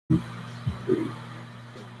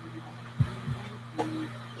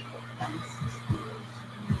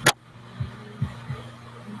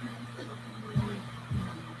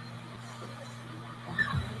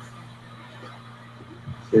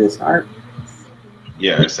Did it start?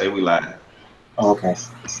 Yeah, say we live. Oh, okay.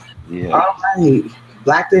 Yeah, All right.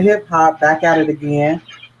 Black to hip hop, back at it again.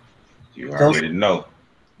 you Joseph already know.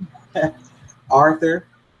 Arthur,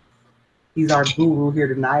 he's our guru here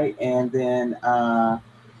tonight. And then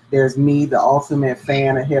there's me, the ultimate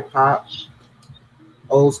fan of hip hop,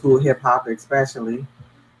 old school hip hop especially.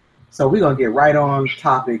 So we're gonna get right on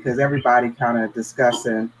topic because everybody kind of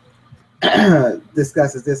discusses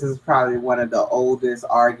this is probably one of the oldest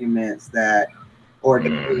arguments that or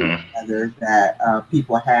debate Hmm. rather that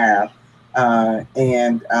people have,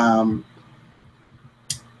 and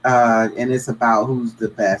it's about who's the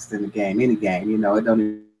best in the game, any game. You know, it don't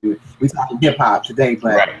even, we talking hip hop today,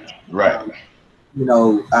 but Right, um,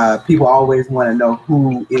 right. people always want to know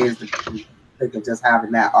who is the sake of just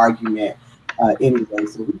having that argument anyway.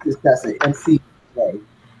 So we discussing MC today.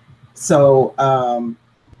 So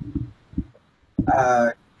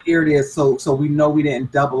uh, here it is. So we know we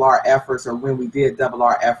didn't double our efforts, or when we did double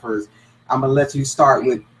our efforts, I'm gonna let you start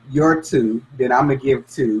with your two. Then I'm gonna give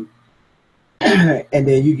two, and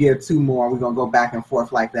then you give two more. We're gonna go back and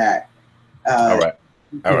forth like that. All Uh, right.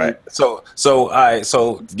 you All can right. So, all right.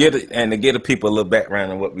 So, to get it and to give the people a little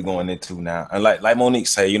background on what we're going into now, and like Monique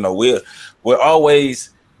say, you know, we're always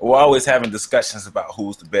having discussions about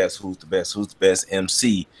who's the best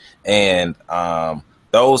MC, and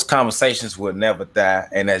those conversations will never die.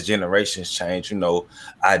 And as generations change, you know,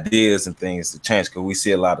 ideas and things to change because we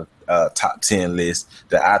see a lot of top 10 lists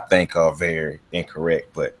that I think are very incorrect,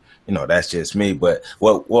 but you know, that's just me. But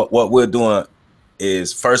what we're doing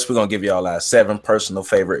is first we're gonna give y'all our 7 personal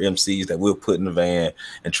favorite MCs that we'll put in the van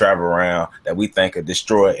and travel around that we think could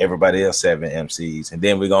destroy everybody else 7 MCs, and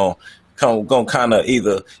then we're gonna kind of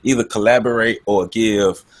either collaborate or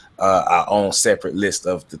give our own separate list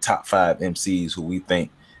of the top 5 MCs who we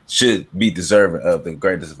think should be deserving of the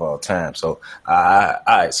greatest of all time. So, all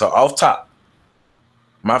right. So off top,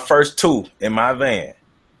 my first 2 in my van,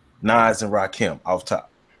 Nas and Rakim, off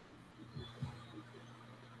top.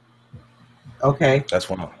 okay, That's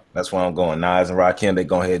why I'm going. Nas and Rakim, they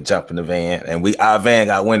go ahead and jump in the van, and our van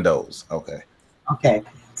got windows. Okay. okay.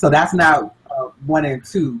 So that's not one and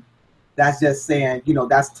two. That's just saying,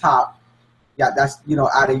 that's top. Yeah, that's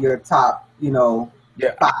out of your top, Yeah.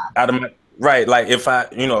 five. Out of my right, like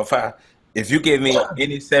if you give me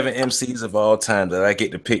any 7 MCs of all time that I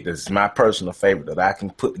get to pick, that's my personal favorite that I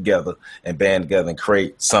can put together and band together and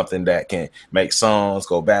create something that can make songs,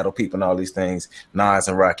 go battle people, and all these things. Nas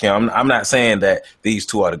and Rakim. I'm not saying that these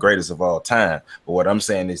 2 are the greatest of all time, but what I'm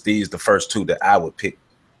saying is these the first 2 that I would pick.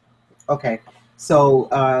 Okay, so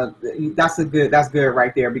that's good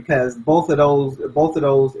right there because both of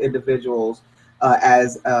those individuals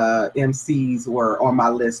as MCs were on my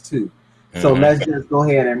list too. So Hmm. let's just go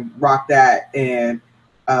ahead and rock that. And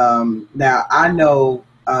now I know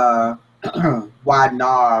why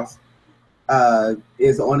Nas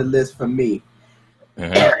is on the list for me.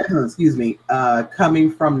 Hmm. Excuse me.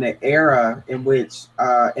 Coming from the era in which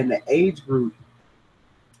in the age group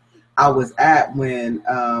I was at when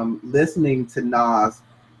listening to Nas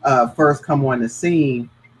first come on the scene,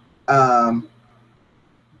 um,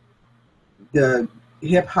 the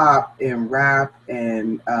hip hop and rap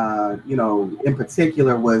and in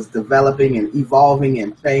particular was developing and evolving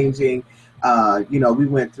and changing. We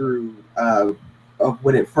went through of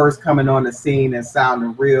when it first coming on the scene and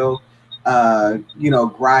sounding real,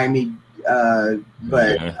 grimy,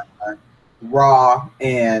 but Hmm. raw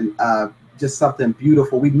and just something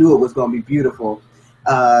beautiful. We knew it was going to be beautiful.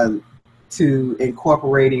 Uh, to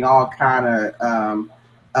incorporating all kind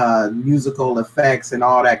of musical effects and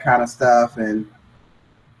all that kind of stuff, and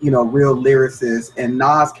real lyricists. And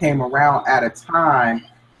Nas came around at a time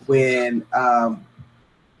when that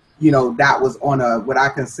was on a what I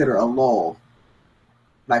consider a lull,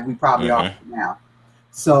 like we probably are Hmm. now.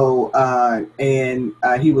 So and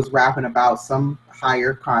he was rapping about some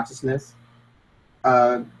higher consciousness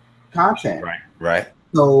uh, content. Right. Right.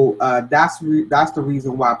 So that's the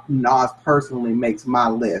reason why Nas personally makes my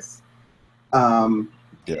list. Um,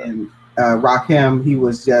 Yeah. and Rakim, he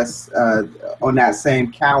was just on that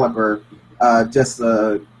same caliber, just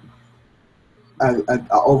a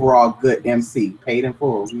overall good MC, paid in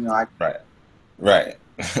full. Right. Right.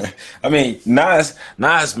 I mean,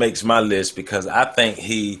 Nas makes my list because I think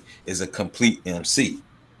he is a complete MC.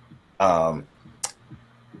 Um,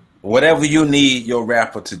 Whatever you need your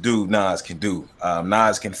rapper to do, Nas can do.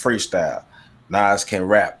 Nas can freestyle. Nas can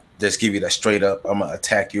rap just give you that straight up, I'm gonna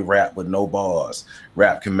attack you rap with no bars.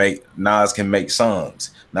 Nas can make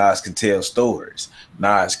songs. Nas can tell stories.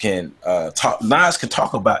 Nas can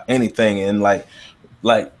talk about anything, and like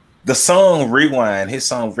the song Rewind, his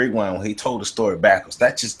song Rewind, when he told the story backwards,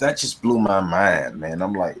 that just blew my mind, man.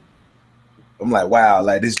 I'm like, wow,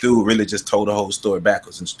 like this dude really just told the whole story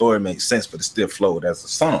backwards, and the story makes sense, but it still flowed as a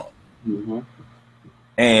song. Mm-hmm.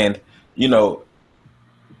 And you know,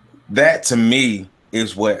 that to me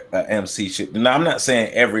is what an MC should. Now, I'm not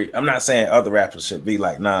saying other rappers should be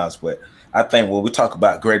like Nas, but I think when we talk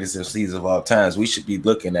about greatest MCs of all times, we should be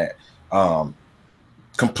looking at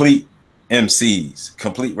complete MCs,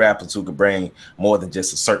 complete rappers who could bring more than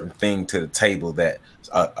just a certain thing to the table that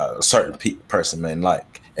a certain person may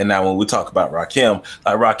like. And now when we talk about Rakim,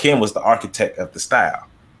 like Rakim was the architect of the style.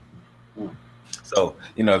 So,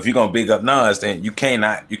 you know, if you're gonna big up Nas, then you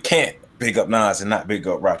can't big up Nas and not big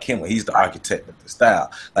up Rakim. He's the architect of the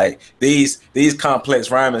style. Like these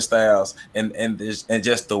complex rhyming styles and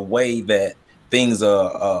just the way that things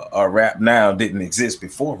are rapped now didn't exist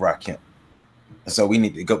before Rakim. So we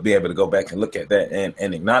need to be able to go back and look at that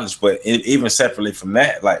and acknowledge. But even separately from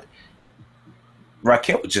that, like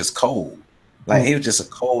Rakim was just cold. Like he was just a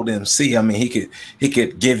cold MC. I mean, he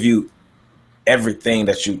could give you everything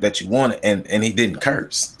that you wanted, and he didn't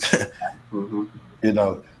curse. Mm-hmm. You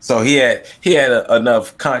know, so he had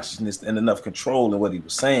enough consciousness and enough control in what he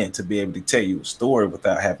was saying to be able to tell you a story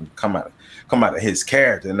without having to come out of his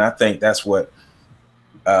character. And I think that's what,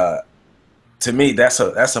 to me, that's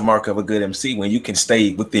a mark of a good MC, when you can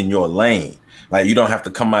stay within your lane. Like you don't have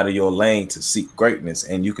to come out of your lane to seek greatness,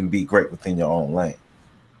 and you can be great within your own lane.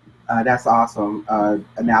 That's awesome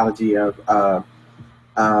analogy of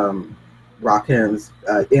Rakim's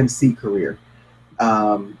MC career,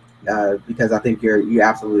 because I think you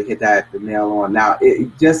absolutely hit the nail on. Now,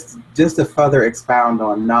 just to further expound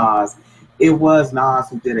on Nas, it was Nas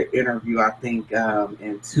who did an interview, I think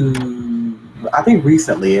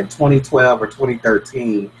recently in 2012 or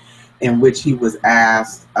 2013, in which he was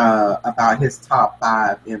asked about his top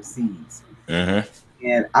 5 MCs. Mm-hmm.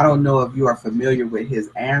 And I don't know if you are familiar with his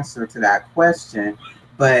answer to that question,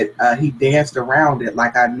 but he danced around it.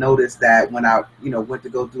 Like I noticed that when I, went to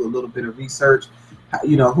go do a little bit of research,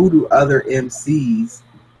 who do other MCs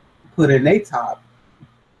put in their top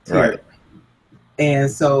tier? Right. And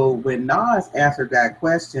so when Nas answered that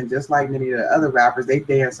question, just like many of the other rappers, they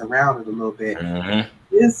dance around it a little bit. Mm-hmm.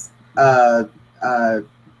 His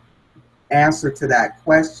answer to that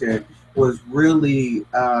question was really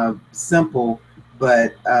simple,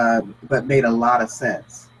 but made a lot of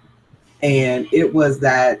sense. And it was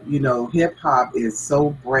that, hip hop is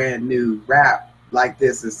so brand new, rap like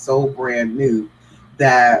this is so brand new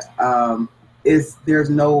that there's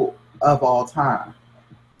no of all time.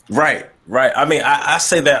 Right. I mean, I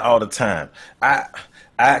say that all the time.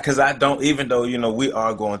 Because I don't, even though, we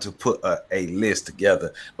are going to put a list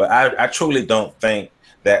together, but I truly don't think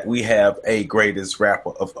that we have a greatest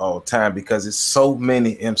rapper of all time, because it's so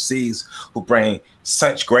many MCs who bring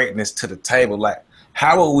such greatness to the table. Like,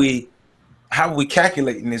 how are we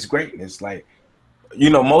calculating this greatness? Like,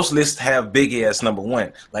 most lists have Biggie as number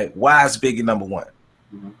 1. Like, why is Biggie number 1?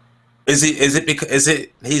 Mm-hmm. Is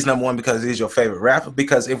it he's number 1 because he's your favorite rapper?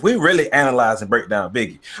 Because if we really analyze and break down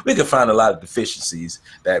Biggie, we can find a lot of deficiencies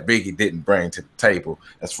that Biggie didn't bring to the table,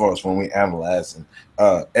 as far as when we analyze and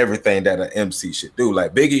everything that an MC should do.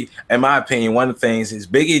 Like Biggie, in my opinion, one of the things is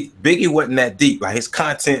Biggie wasn't that deep. Like his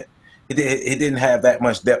content, he didn't have that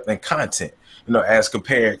much depth in content, as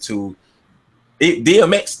compared to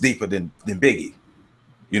DMX deeper than Biggie,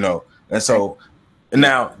 and so.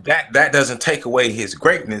 Now that doesn't take away his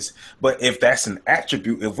greatness, but if that's an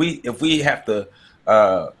attribute, if we have to,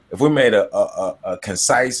 if we made a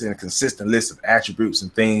concise and consistent list of attributes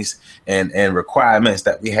and things and requirements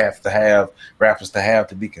that we have to have rappers to have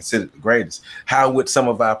to be considered the greatest, how would some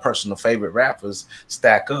of our personal favorite rappers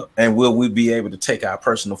stack up, and will we be able to take our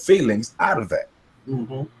personal feelings out of that?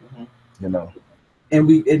 Mm-hmm, mm-hmm.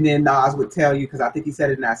 And then Nas would tell you, because I think he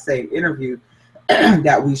said it in that same interview,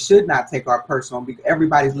 that we should not take our personal, because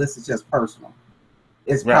everybody's list is just personal.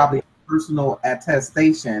 It's probably a personal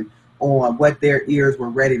attestation on what their ears were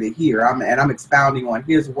ready to hear. I'm expounding on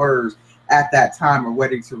his words at that time or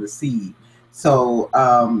ready to receive. So,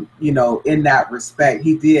 in that respect,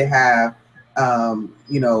 he did have,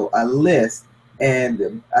 a list.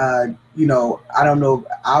 And, I don't know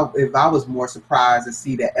if I was more surprised to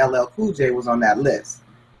see that LL Cool J was on that list.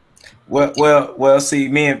 Well. See,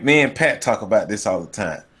 me and Pat talk about this all the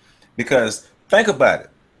time, because think about it.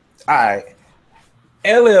 All right,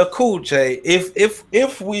 LL Cool J.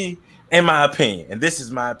 If we, in my opinion, and this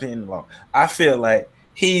is my opinion alone, I feel like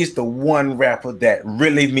he's the one rapper that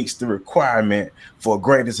really meets the requirement for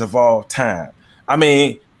greatest of all time. I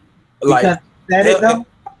mean, because said it though,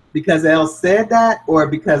 because L said that, or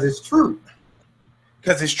because it's true.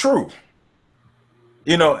 Because it's true.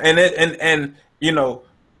 You know, and you know,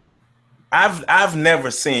 I've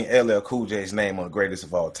never seen LL Cool J's name on the greatest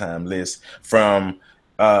of all time list from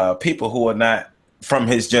people who are not from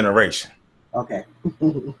his generation. Okay.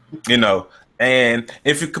 You know, and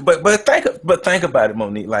if you could, but think about it,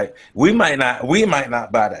 Monique. Like we might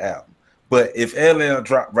not buy the album, but if LL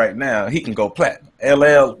dropped right now, he can go platinum.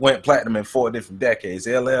 LL went platinum in 4 different decades.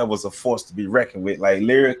 LL was a force to be reckoned with. Like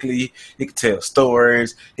lyrically, he can tell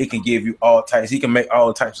stories. He can give you all types. He can make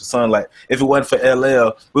all types of songs. Like if it wasn't for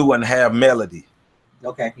LL, we wouldn't have melody.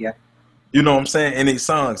 Okay, yeah. You know what I'm saying? In these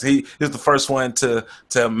songs, he is the first one to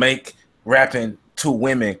make rapping to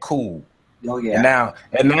women cool. Oh yeah.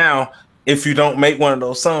 And now, if you don't make one of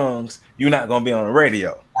those songs, you're not gonna be on the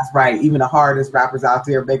radio. That's right. Even the hardest rappers out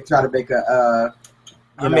there try to make a.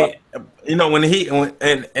 I mean, you know,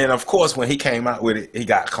 and of course when he came out with it, he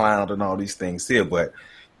got clowned and all these things here. But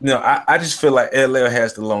you know, I just feel like LL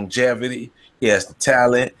has the longevity, he has the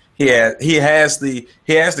talent, he has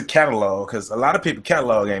the catalog, because a lot of people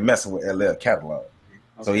catalog ain't messing with LL catalog.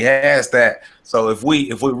 Okay. So he has that. So if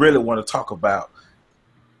we really want to talk about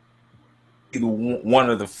one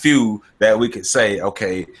of the few that we could say,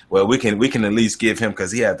 okay, well, we can at least give him,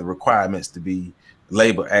 because he had the requirements to be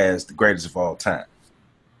labeled as the greatest of all time.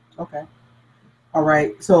 Okay. All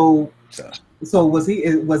right. So was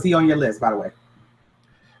he on your list, by the way?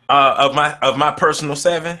 Of my personal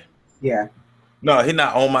 7? Yeah. No, he's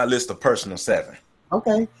not on my list of personal 7.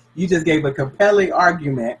 Okay. You just gave a compelling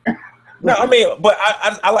argument. No, I mean, but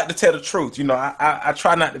I like to tell the truth. You know, I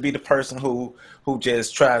try not to be the person who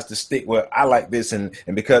just tries to stick with, I like this, and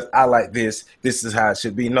because I like this is how it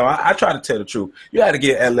should be. No, I try to tell the truth. You got to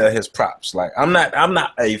give LL his props. Like I'm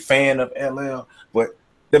not a fan of LL, but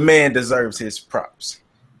the man deserves his props.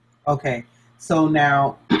 Okay. So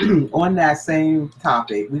now on that same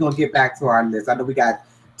topic, we're gonna get back to our list. I know we got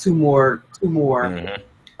two more mm-hmm.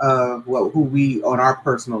 of who we on our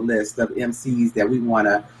personal list of MCs that we want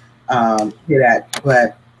to hit at.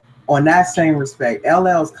 But on that same respect,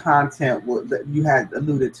 LL's content, you had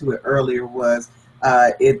alluded to it earlier, was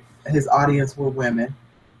his audience were women.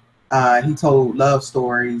 He told love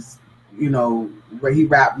stories, you know, where he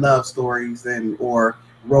rapped love stories or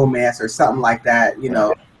romance or something like that, you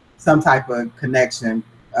know, some type of connection.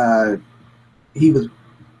 He was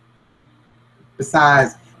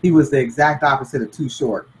the exact opposite of Too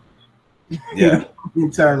Short. Yeah.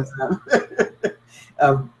 In terms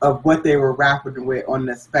of what they were rapping with on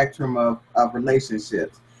the spectrum of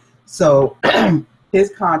relationships. So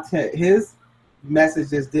his content, his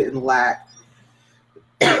messages didn't lack,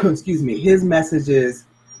 excuse me, his messages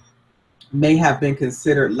may have been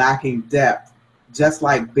considered lacking depth, just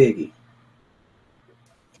like Biggie.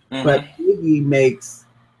 Mm-hmm. But Biggie makes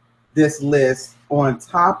this list on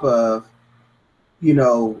top of, you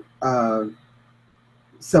know,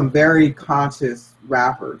 some very conscious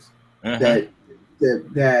rappers that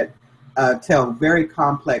tell very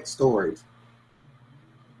complex stories.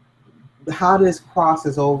 How this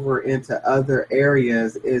crosses over into other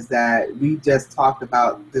areas is that we just talked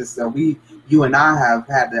about this. You and I have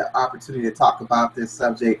had the opportunity to talk about this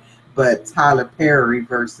subject, but Tyler Perry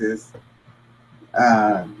versus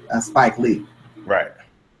Spike Lee. Right.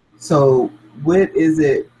 So what is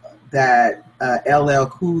it that LL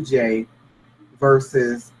Cool J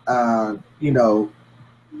versus, you know,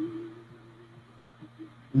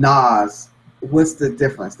 Nas, what's the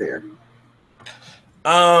difference there?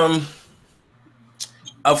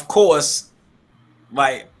 Of course,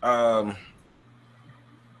 like,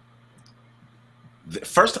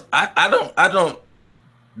 first, I don't,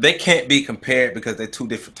 they can't be compared because they're two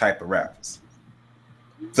different type of rappers.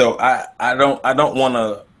 So I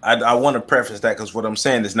want to preface that, because what I'm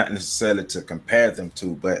saying is not necessarily to compare them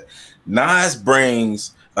to, but Nas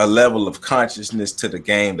brings a level of consciousness to the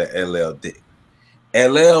game that LL did.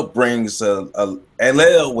 LL brings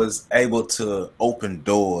LL was able to open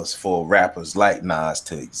doors for rappers like Nas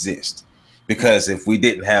to exist, because if we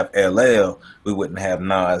didn't have LL, we wouldn't have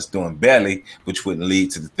Nas doing Belly, which wouldn't lead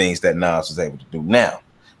to the things that Nas was able to do now.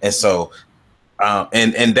 And so,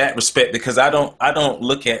 in that respect, because I don't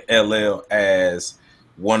look at LL as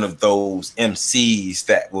one of those MCs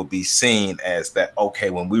that will be seen as that,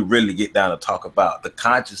 okay, when we really get down to talk about the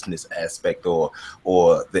consciousness aspect or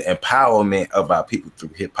the empowerment of our people through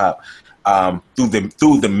hip hop,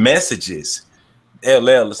 through the messages,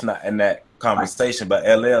 LL is not in that conversation, but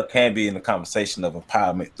LL can be in the conversation of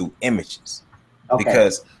empowerment through images. Okay.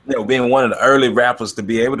 because being one of the early rappers to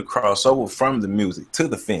be able to cross over from the music to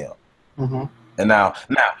the film. Mm-hmm. And now,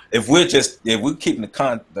 if we're keeping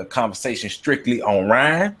the conversation strictly on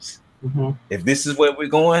rhymes, Mm-hmm. if this is where we're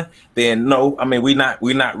going, then no, I mean we don't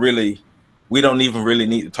even really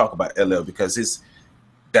need to talk about LL because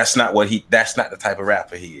that's not the type of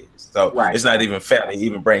rapper he is. So Right. It's not even fair to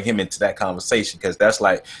even bring him into that conversation because that's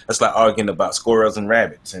like arguing about squirrels and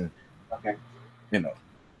rabbits and Okay. you know.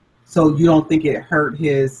 So you don't think it hurt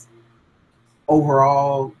his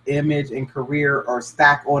overall image and career or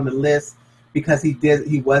stack on the list because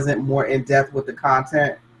he wasn't more in depth with the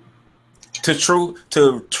content? To true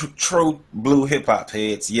blue hip hop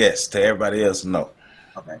heads, yes. To everybody else, no.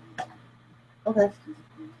 Okay.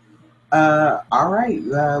 All right.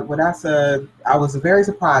 Well, I was very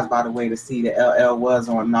surprised, by the way, to see that LL was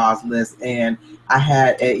on Nas' list, and I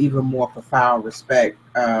had an even more profound respect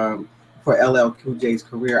for LL Cool J's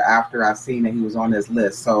career after I seen that he was on this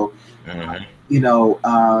list. So,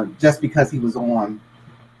 just because he was on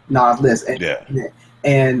Nas' list,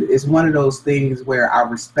 and it's one of those things where I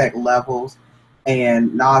respect levels,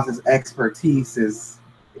 and Nas's expertise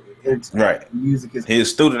right. Music is he's a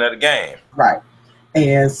student of the game, right.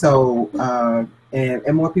 And so,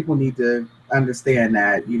 and more people need to understand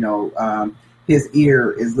that, his ear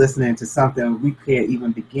is listening to something we can't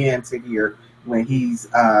even begin to hear when he's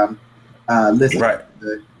listening.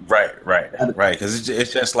 Right. Because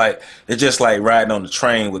it's just like riding on the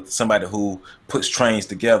train with somebody who puts trains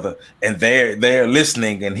together, and they're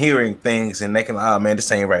listening and hearing things, and they can, oh man, this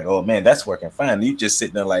ain't right. Oh man, that's working fine. You just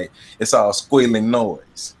sitting there like it's all squealing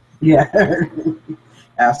noise. Yeah,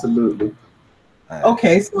 absolutely.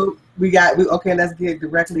 Okay, so let's get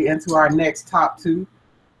directly into our next top two.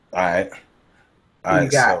 All right.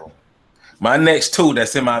 So my next two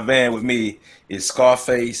that's in my van with me is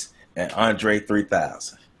Scarface and Andre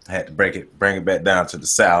 3000. I had to bring it back down to the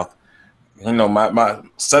South. My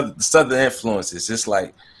southern influences. It's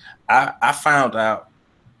like I found out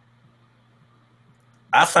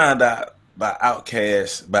by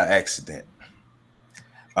Outkast by accident.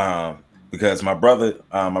 Because my brother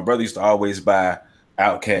used to always buy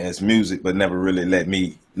Outkast music, but never really let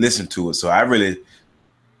me listen to it. So I really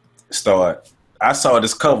I saw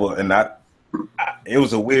this cover, and it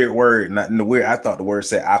was a weird word. I thought the word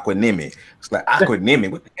said aquanimity. It's like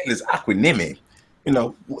aquanimity. What the hell is aquanimity?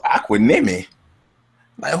 Aquanimity.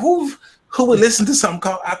 Like who would listen to something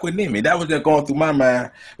called aquanimity? That was just going through my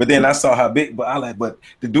mind. But then I saw how big. But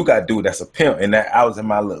the dude got dude that's a pimp, and that I was in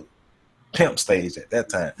my little pimp stage at that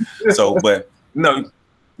time. So, but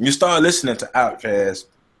you start listening to Outkast,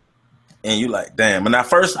 and you like, damn. And at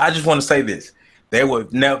first, I just want to say this: there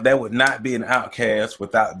would not be an Outkast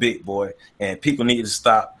without Big Boi, and people need to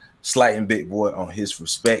stop slighting Big Boi on his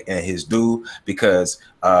respect and his due, because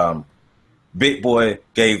Big Boi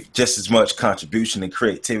gave just as much contribution and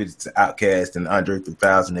creativity to Outkast and Andre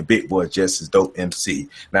 3000, and Big Boi just as dope MC.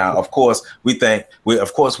 Now, of course, we know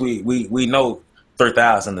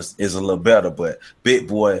 3000 is a little better, but Big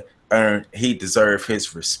Boi deserved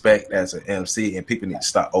his respect as an MC, and people need to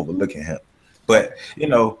stop overlooking him. But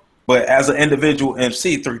as an individual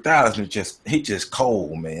MC, 3000 he just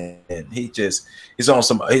cold, man. And he's on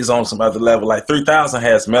some other level. Like 3000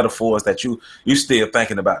 has metaphors that you still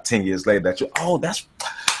thinking about 10 years later that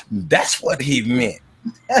that's what he meant.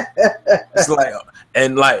 It's like,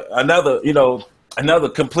 and like another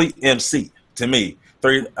complete MC to me.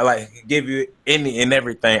 Give you any and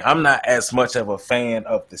everything. I'm not as much of a fan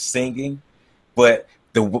of the singing, but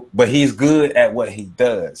he's good at what he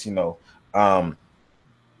does.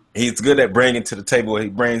 He's good at bringing to the table what he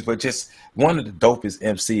brings, but just one of the dopest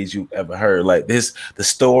MCs you've ever heard. Like the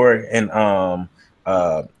story and the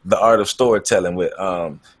art of storytelling with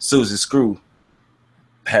Susie Screw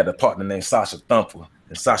had a partner named Sasha Thumper,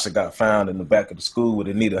 and Sasha got found in the back of the school with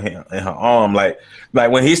a needle in her arm. Like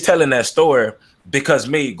when he's telling that story. Because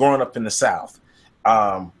me growing up in the South,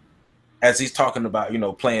 as he's talking about,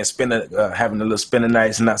 playing having a little spinner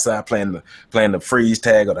nights and outside playing the freeze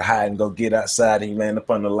tag or the hide and go get outside, and he laying up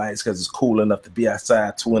under the lights because it's cool enough to be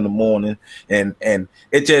outside 2 a.m. and I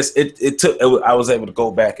was able to go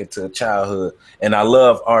back into childhood, and I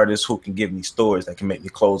love artists who can give me stories that can make me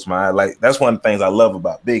close my eyes. Like that's one of the things I love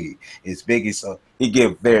about Biggie. Is Biggie, so he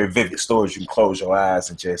give very vivid stories. You can close your eyes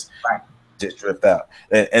and just drift out.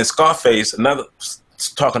 And Scarface,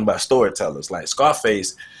 talking about storytellers, like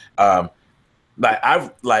Scarface, I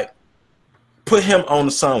put him on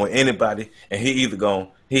the song with anybody, and he either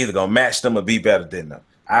gonna match them or be better than them.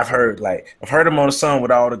 I've heard him on the song with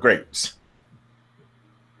all the greats,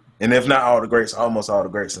 and if not all the greats, almost all the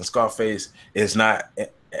greats. And Scarface is not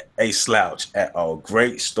a slouch at all.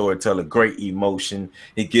 Great storyteller, great emotion.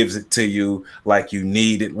 He gives it to you like you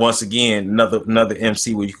need it. Once again, another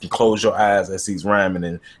MC where you can close your eyes as he's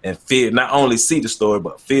rhyming and feel, not only see the story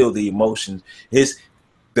but feel the emotions.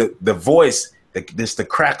 The voice, the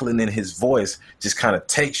crackling in his voice just kind of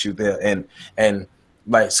takes you there, and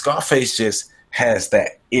like Scarface just has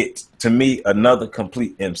that it to me, another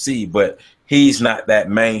complete MC, but he's not that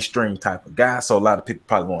mainstream type of guy, so a lot of people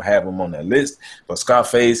probably won't have him on that list. But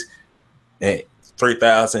Scarface,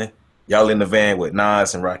 3000, y'all in the van with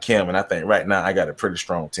Nas and Rakim, and I think right now I got a pretty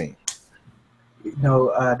strong team.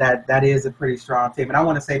 That is a pretty strong team, and I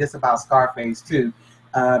want to say this about Scarface too,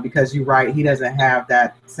 because you're right, he doesn't have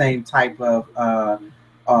that same type of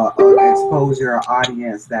exposure or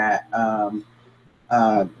audience that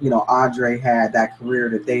Andre had, that career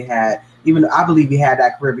that they had. Even I believe he had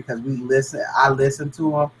that career because I listened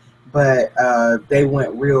to him, but they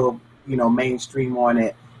went real, mainstream on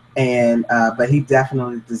it, and but he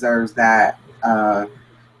definitely deserves that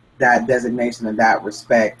designation and that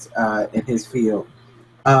respect in his field.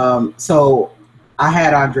 So I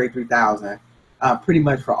had Andre 3000, pretty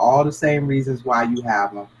much for all the same reasons why you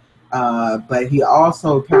have him, but he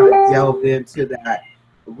also kind of delved into that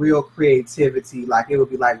real creativity. Like it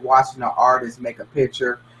would be like watching an artist make a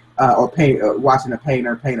picture. Or watching a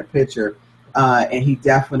painter paint a picture, and he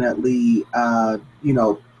definitely,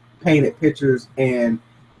 painted pictures, and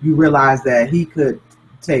you realize that he could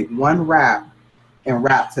take one rap and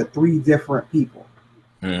rap to 3 different people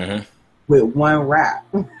with one rap,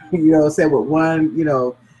 with one,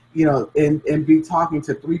 and be talking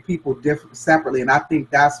to 3 people separately, and I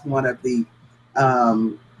think that's one of the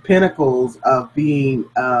pinnacles of being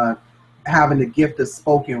having the gift of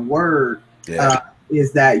spoken word. Yeah.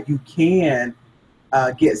 Is that you can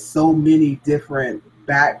get so many different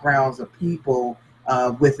backgrounds of people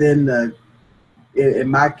within in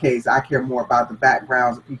my case, I care more about the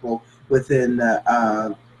backgrounds of people within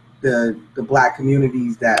the Black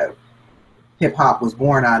communities that hip hop was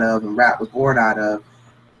born out of and rap was born out of.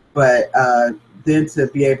 But then to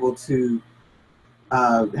be able to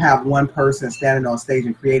have one person standing on stage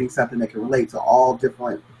and creating something that can relate to all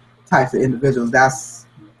different types of individuals, that's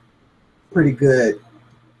pretty good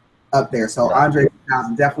up there. So right. Andre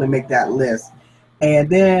 3000 definitely make that list. And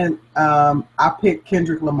then I picked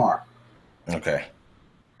Kendrick Lamar. Okay.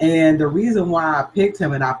 And the reason why I picked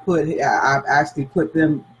him, and I've actually put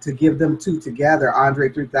them to give them 2 together, Andre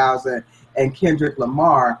 3000 and Kendrick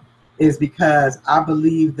Lamar, is because I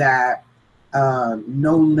believe that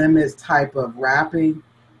no limits type of rapping,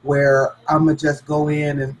 where I'm gonna just go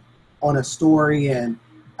in and on a story and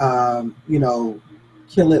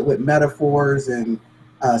kill it with metaphors and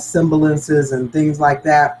semblances and things like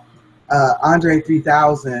that. Andre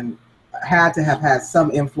 3000 had to have had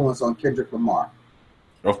some influence on Kendrick Lamar.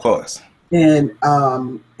 Of course. And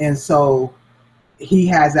so he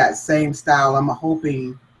has that same style. I'm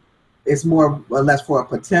hoping it's more or less for a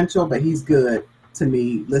potential, but he's good to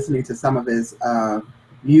me listening to some of his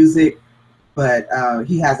music. But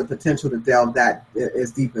he has a potential to delve that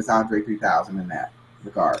as deep as Andre 3000 in that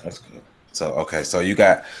regard. That's good. So okay, so you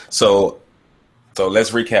got so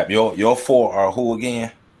let's recap. Your 4 are who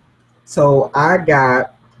again? So I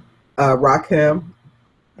got Rakim,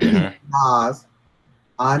 Nas,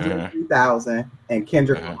 Andre 3000, and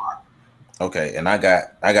Kendrick Lamar. Okay, and I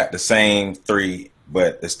got the same 3,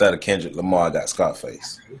 but instead of Kendrick Lamar, I got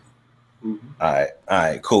Scarface. All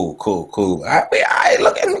right, cool. All right,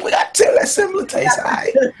 look, we got 2 similar tastes. All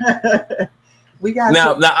right. We got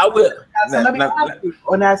now I will. So let me ask you,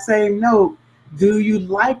 on that same note, do you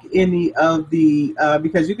like any of the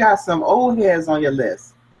because you got some old heads on your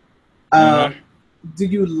list? Do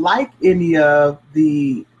you like any of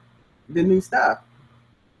the new stuff?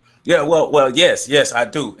 Yeah, well, yes, I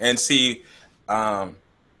do. And see, I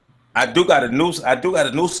do got a new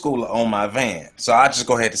schooler on my van, so I'll just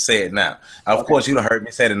go ahead and say it now. Of course, you done heard me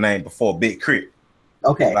say the name before, Big Crit.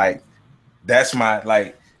 Okay, like that's my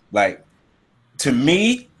like to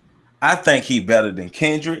me. I think he better than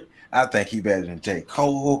Kendrick. I think he better than J.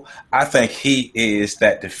 Cole. I think he is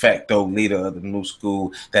that de facto leader of the new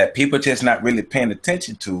school that people just not really paying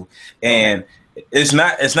attention to. And it's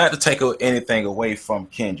not to take anything away from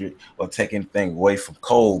Kendrick or take anything away from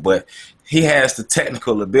Cole, but he has the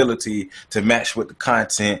technical ability to match with the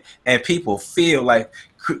content, and people feel like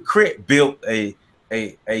Crit built a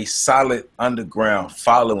solid underground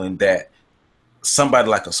following that somebody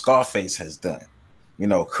like a Scarface has done.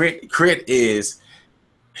 Crit is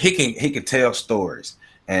he can tell stories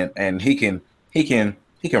and he can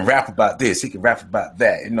rap about this, he can rap about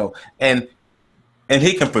that, and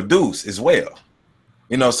he can produce as well.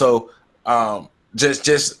 So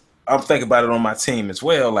just I'm thinking about it on my team as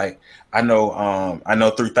well. Like I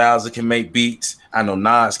know 3000 can make beats. I know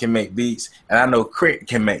Nas can make beats, and I know Crit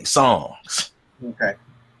can make songs. Okay.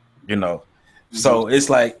 You know, so it's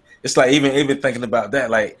like even thinking about that,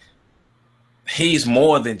 like he's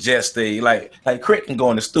more than just like Crit can go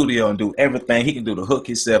in the studio and do everything. He can do the hook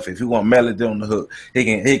himself. If you want melody on the hook,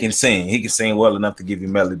 he can sing. He can sing well enough to give you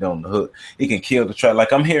melody on the hook. He can kill the track.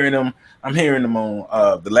 Like I'm hearing him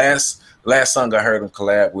on the last song I heard him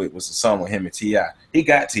collab with was a song with him and T.I. He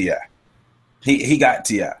got T.I. He got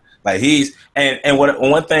T.I. Like he's and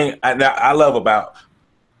one thing I love about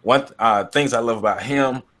things I love about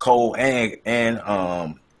him, Cole and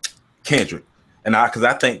Kendrick. And because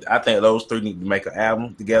I think those three need to make an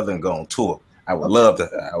album together and go on tour. I would love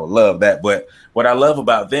that. But what I love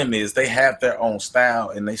about them is they have their own style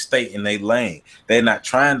and they stay in their lane. They're not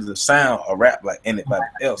trying to sound or rap like anybody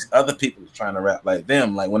else. Other people are trying to rap like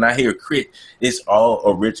them. Like when I hear Crit, it's all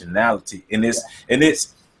originality.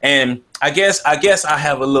 And I guess I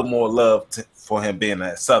have a little more love for him being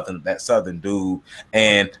that southern dude.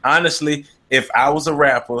 And honestly, if I was a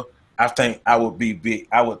rapper, I think I would be big.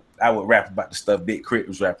 I would rap about the stuff Big Crit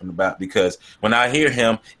was rapping about, because when I hear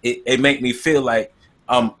him, it make me feel like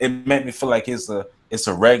it's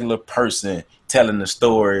a regular person telling the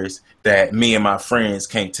stories that me and my friends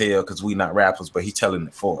can't tell because we not rappers, but he's telling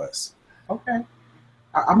it for us. Okay,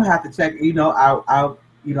 I'm gonna have to check.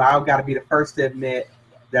 I've got to be the first to admit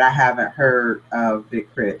that I haven't heard of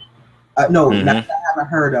Big Crit. No, I haven't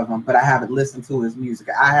heard of him, but I haven't listened to his music.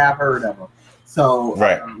 I have heard of him. So,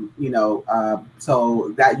 right.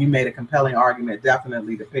 So that you made a compelling argument,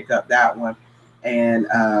 definitely, to pick up that one and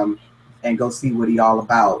go see what he all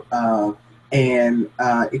about. Can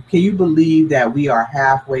you believe that we are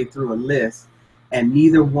halfway through a list and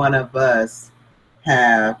neither one of us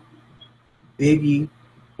have Biggie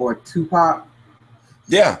or Tupac?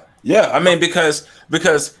 Yeah. I mean, because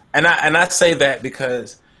I say that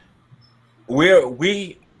because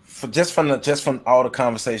just from all the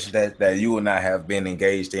conversations that you and I have been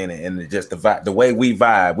engaged in, and just the way we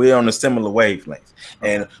vibe, we're on a similar wavelength,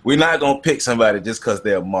 and we're not gonna pick somebody just because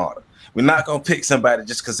they're modern. We're not gonna pick somebody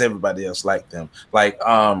just because everybody else like them. Like,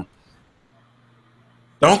 don't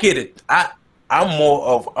get it. I'm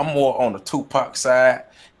more on the Tupac side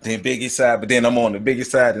than Biggie side, but then I'm on the Biggie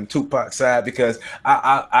side than Tupac side because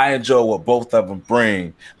I enjoy what both of them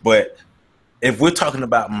bring, but if we're talking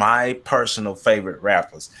about my personal favorite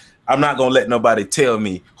rappers, I'm not gonna let nobody tell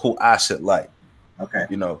me who I should like. Okay.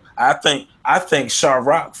 I think Sha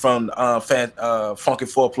Rock from Funky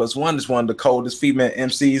 4+1 is one of the coldest female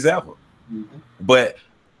MCs ever. Mm-hmm. But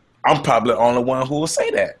I'm probably the only one who will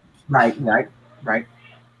say that. Right.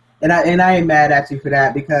 And I ain't mad at you for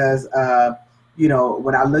that because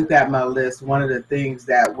when I looked at my list, one of the things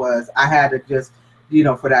that was I had to just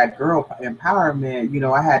for that girl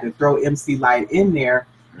empowerment, I had to throw MC Lyte in there.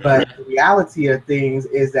 But the reality of things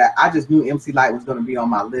is that I just knew MC Lyte was going to be on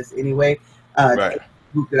my list anyway. Right. The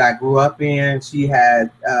group that I grew up in, she had,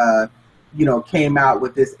 came out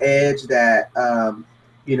with this edge that,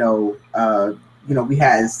 we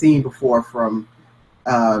hadn't seen before from,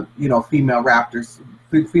 female rappers.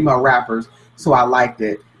 So I liked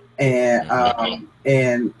it.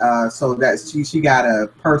 And so that she got a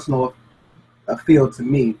personal feel to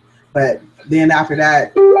me, but then after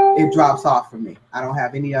that it drops off for me. I don't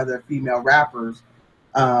have any other female rappers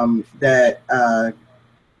that I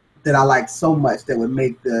like so much that would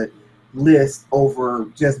make the list over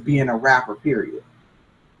just being a rapper, period.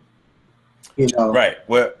 Right.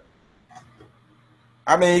 Well,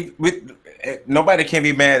 I mean, nobody can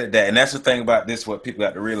be mad at that, and that's the thing about this. What people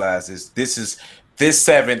got to realize is this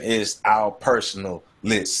 7 is our personal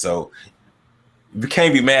list, so you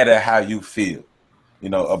can't be mad at how you feel,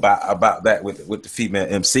 about that with the female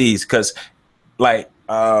MCs, because, like,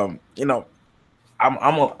 how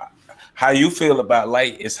you feel about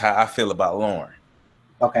Lyte is how I feel about Lauren.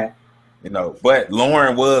 Okay. But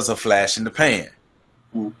Lauren was a flash in the pan.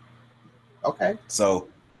 Okay. So,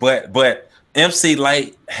 but MC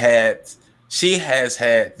Lyte has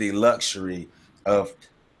had the luxury of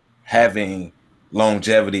having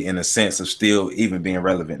longevity in a sense of still even being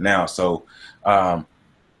relevant now. So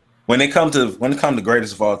when it comes to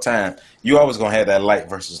greatest of all time, you always gonna have that Lyte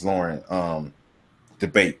versus Lauren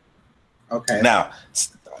debate. Okay. Now,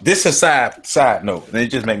 this is a side note, and it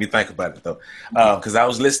just made me think about it though, because I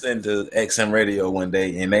was listening to XM Radio one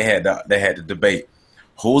day, and they had the debate: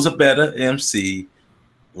 who's a better MC,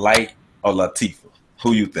 Lyte or Latifah?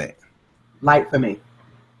 Who you think? Lyte for me.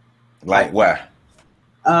 Lyte, why?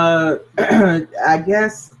 I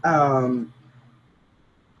guess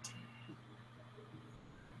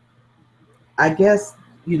I guess,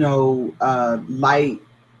 you know, Light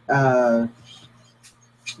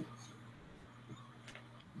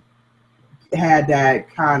had that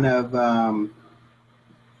kind of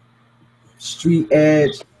street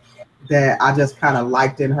edge that I just kind of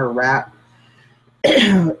liked in her rap.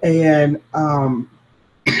 And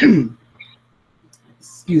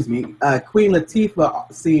excuse me, Queen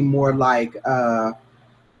Latifah seemed more like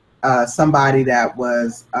somebody that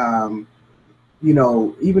was, you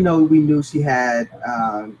know, even though we knew she had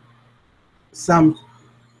some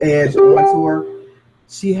edge onto her,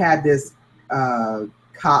 she had this,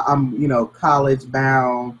 you know, college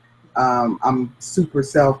bound. I'm super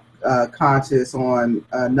self conscious on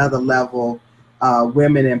another level,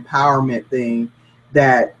 women empowerment thing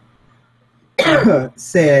that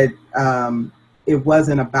said it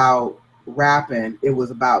wasn't about rapping, it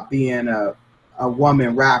was about being a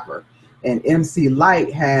woman rapper. And MC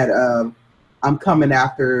Light had I'm coming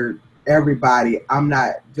after everybody. I'm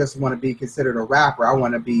not just want to be considered a rapper. I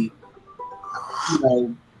want to be, you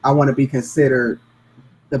know, I want to be considered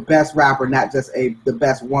the best rapper, not just the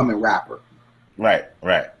best woman rapper. Right.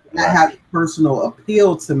 That had personal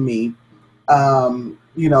appeal to me,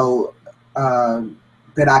 you know,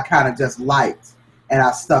 that I kind of just liked, and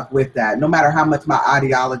I stuck with that. No matter how much my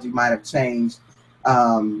ideology might have changed,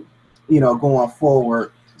 you know, going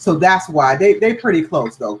forward. So that's why they pretty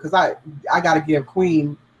close though, because I got to give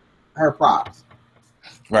Queen her props.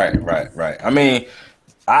 Right. I mean,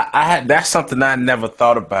 I had, that's something I never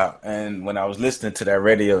thought about, and when I was listening to that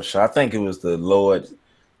radio show, I think it was the Lord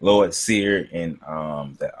Sear and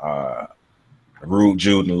the Rude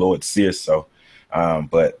Jude and Lord Sear. So,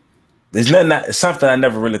 but there's nothing. Something I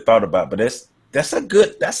never really thought about, but that's a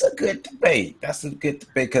good debate. That's a good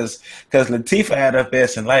debate because Latifah had her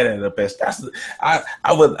best and Light had her best. I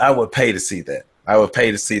would pay to see that. I would pay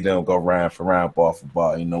to see them go round for round, ball for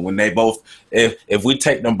ball. You know, when they both, if we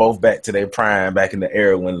take them both back to their prime, back in the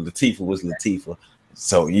era when Latifah was Latifah.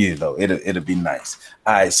 So, you know, it'll be nice.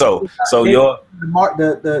 All right, so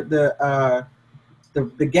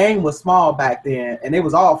the game was small back then, and it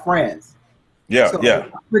was all friends. Yeah, so yeah.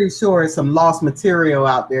 I'm pretty sure it's some lost material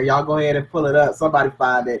out there. Y'all go ahead and pull it up. Somebody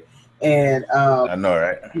find it, and I know,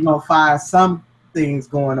 right? You're gonna find some things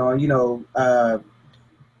going on. You know,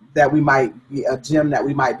 that we might be a gem that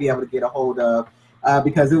we might be able to get a hold of,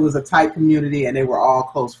 because it was a tight community and they were all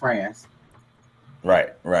close friends. Right.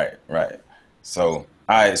 So, all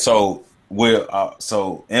right. So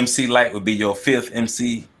so MC Light would be your fifth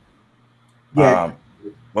MC. Yeah.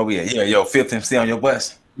 What we at? Yeah, your fifth MC on your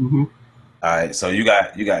bus. Mm-hmm. All right. So you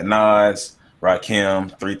got Nas,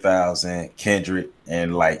 Rakim, 3000, Kendrick,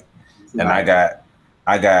 and Light, and I got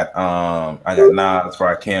Nas,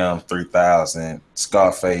 Rakim, 3000,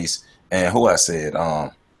 Scarface, and who I said,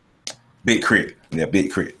 Big Crit. Yeah,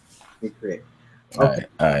 Big Crit. Okay. All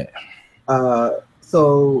right.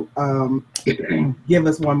 So give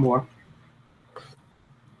us one more.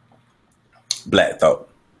 Black Thought.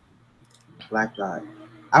 Black Thought.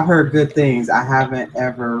 I've heard good things. I haven't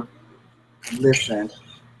ever listened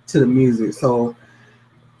to the music. So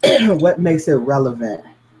what makes it relevant?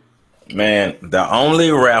 Man, the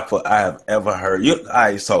only rapper I have ever heard. All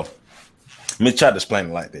right, so let me try to explain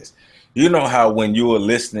it like this. You know how when you are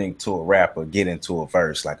listening to a rapper get into a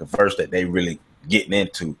verse, like a verse that they really getting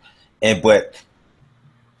into, but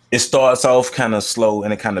it starts off kind of slow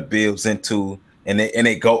and it kind of builds into, and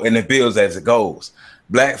it builds as it goes.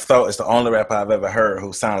 Black Thought is the only rapper I've ever heard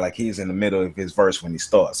who sound like he's in the middle of his verse when he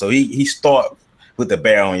starts. So he start with the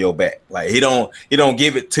bear on your back. Like he don't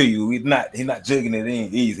give it to you. He's not jugging it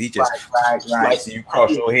in easy. He just slicing you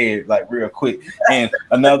across your head like real quick. And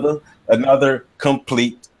another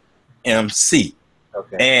complete MC.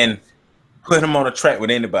 Okay. And put him on a track with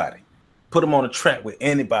anybody.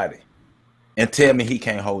 And tell me he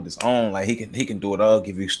can't hold his own. Like he can do it all,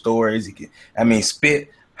 give you stories. He can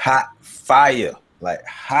spit hot fire. Like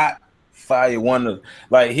hot fire.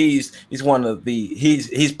 He's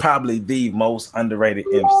probably the most underrated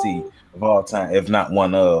MC of all time, if not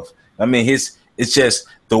one of. It's just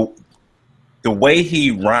the way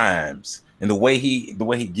he rhymes and the way he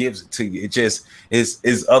gives it to you. It just is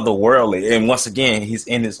otherworldly. And once again, he's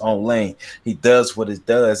in his own lane. He does what it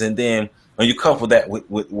does, and then when you couple that with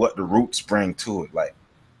what the roots bring to it, like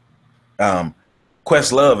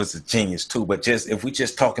Questlove is a genius too, but if we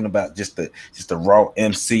just talking about just the raw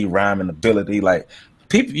MC rhyming ability, like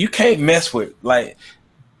people you can't mess with. Like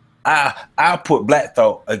I put Black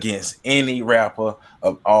Thought against any rapper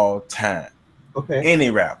of all time. Okay.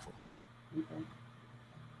 Any rapper. Okay.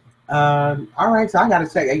 All right, so I gotta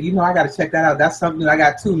check. I gotta check that out. That's something I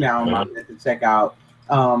got two now on my list to check out.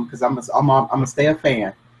 Because I'm gonna stay a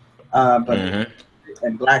fan. But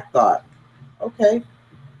and Black Thought. Okay.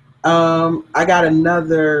 I got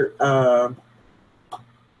another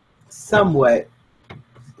somewhat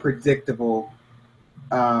predictable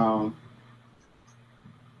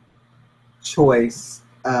choice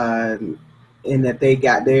in that they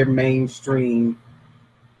got their mainstream,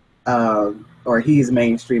 or he's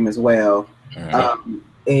mainstream as well.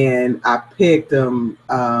 And I picked him.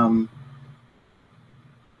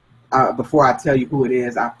 Before I tell you who it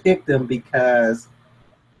is, I picked him because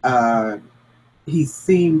he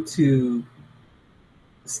seemed to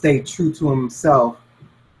stay true to himself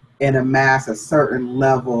and amass a certain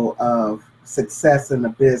level of success in the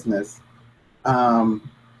business, and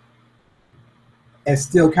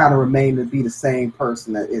still kind of remain to be the same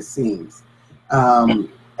person that it seems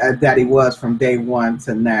that he was from day one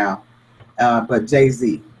to now. But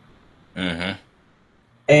Jay-Z.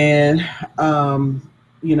 And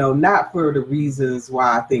not for the reasons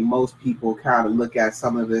why I think most people kind of look at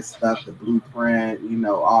some of this stuff, the blueprint,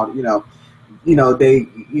 I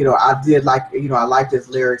did like, I liked his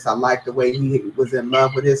lyrics. I liked the way he was in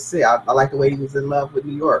love with his city. I like the way he was in love with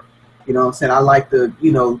New York. You know what I'm saying? I like the,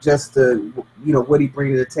 just the, what he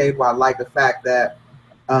brings to the table. I like the fact that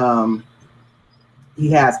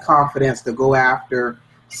he has confidence to go after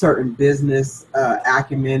certain business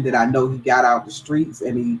acumen that I know he got out the streets,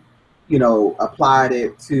 and he, applied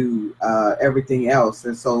it to everything else.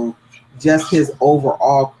 And so just his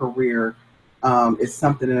overall career is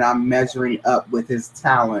something that I'm measuring up with his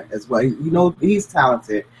talent as well. He's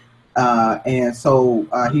talented. And so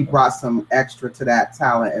he brought some extra to that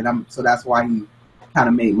talent, and so that's why he kind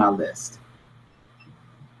of made my list.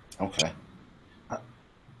 Okay.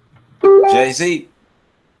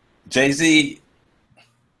 Jay-Z,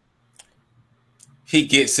 he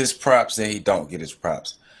gets his props and he don't get his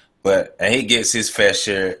props, and he gets his fair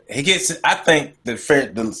share. I think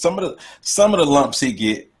some of the lumps he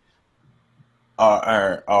get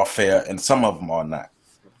are fair, and some of them are not.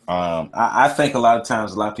 I think a lot of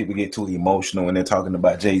times a lot of people get too emotional when they're talking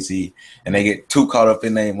about Jay-Z, and they get too caught up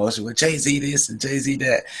in their emotion with Jay-Z this and Jay-Z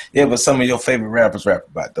that. Yeah, but some of your favorite rappers rap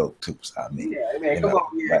about dope too. So I mean, yeah, man, come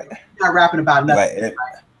on, yeah. You're not rapping about nothing,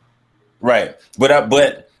 right? But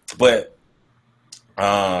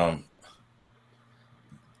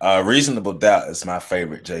Reasonable Doubt is my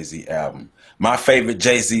favorite Jay-Z album. My favorite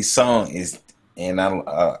Jay-Z song is, and I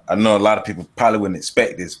know a lot of people probably wouldn't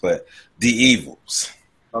expect this, but The Evils.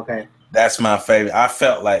 Okay. That's my favorite. I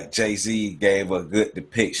felt like Jay-Z gave a good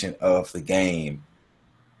depiction of the game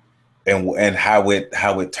and how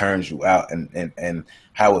it turns you out and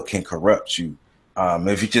how it can corrupt you.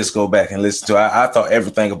 If you just go back and listen to it, I thought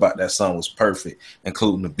everything about that song was perfect,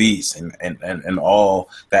 including the beats and all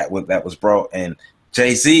that was brought. And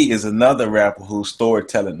Jay-Z is another rapper whose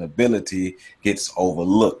storytelling ability gets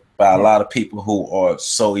overlooked by a lot of people who are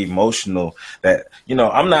so emotional that,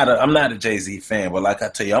 I'm not a Jay-Z fan, but like I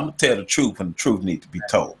tell you, I'm gonna tell the truth when the truth needs to be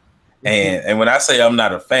told. And when I say I'm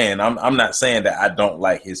not a fan, I'm not saying that I don't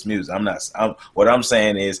like his music. What I'm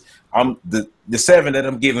saying is the 7 that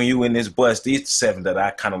I'm giving you in this bus, these 7 that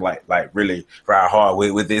I kind of like really ride hard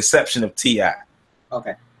with the exception of T.I.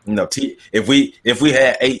 Okay. If we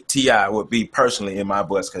had 8, T.I. would be personally in my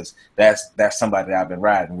bus because that's somebody that I've been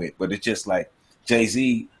riding with. But it's just like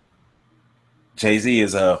Jay-Z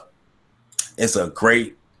is a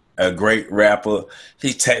great rapper.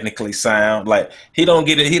 He's technically sound. Like he don't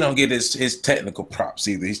get his technical props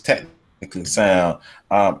either. He's technically sound.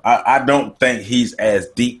 I don't think he's as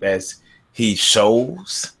deep as he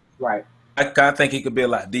shows. Right. I think he could be a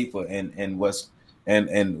lot deeper in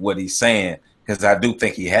what he's saying, because I do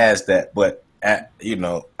think he has that, but I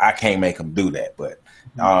can't make him do that. But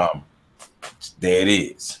there it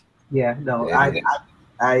is. Yeah, no,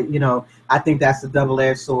 I think that's the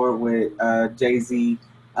double-edged sword with Jay-Z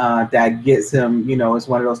that gets him. It's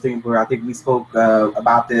one of those things where I think we spoke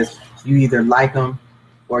about this. You either like him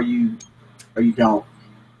or you don't.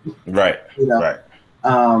 Right. Right.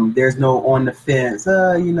 There's no on the fence,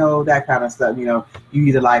 that kind of stuff. You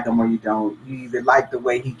either like him or you don't. You either like the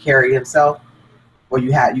way he carried himself, or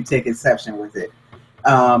you take exception with it.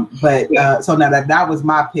 So now that was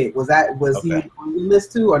my pick. Was he on your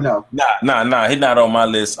list too, or no? Nah. He's not on my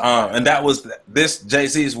list. And that was this.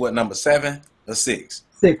 Jay-Z is what, number 7 or 6?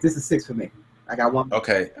 6. This is 6 for me. I got one.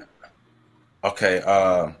 Okay.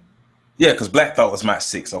 Yeah, because Black Thought was my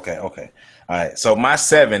 6. Okay. All right. So my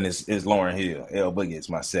 7 is Lauryn Hill. L Boogie is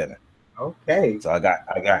my 7. Okay. So I got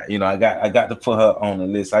to put her on the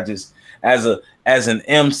list. I just as an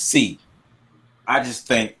MC, I just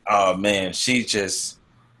think, oh man, she just,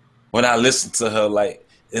 when I listen to her, like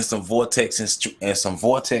and some Vortex and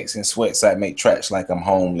Sweats. I make tracks like I'm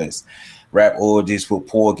homeless. Rap orgies with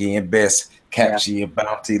Porgy and Best, Capture Your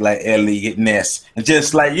Bounty like Elliot Ness, and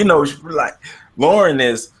just like like Lauren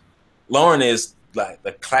is like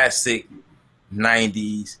the classic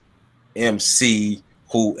 '90s MC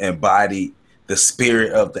who embodied the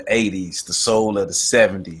spirit of the 80s, the soul of the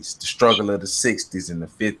 70s, the struggle of the 60s and the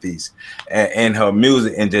 50s, and her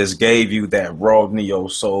music, and just gave you that raw neo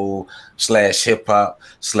soul / hip hop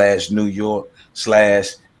 / New York /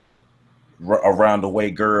 around the way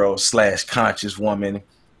girl / conscious woman.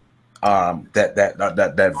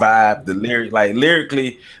 That vibe, the lyric, like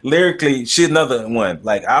lyrically, she's another one.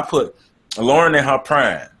 Like I put Lauren in her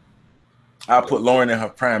prime. I'll put Lauren in her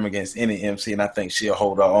prime against any MC, and I think she'll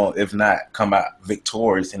hold her own, if not come out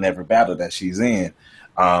victorious in every battle that she's in.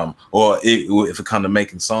 Or if it comes to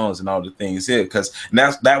making songs and all the things here, because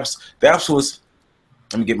that was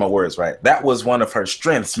let me get my words right. That was one of her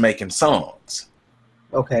strengths, making songs.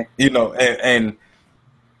 Okay. And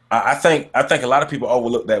I think a lot of people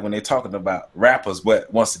overlook that when they're talking about rappers,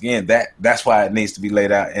 but once again, that's why it needs to be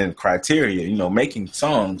laid out in criteria. Making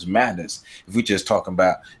songs matters. If we're just talking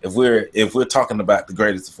about if we're talking about the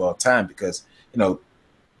greatest of all time, because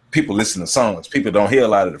people listen to songs, people don't hear a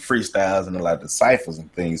lot of the freestyles and a lot of the ciphers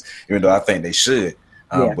and things, even though I think they should.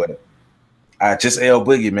 But I just L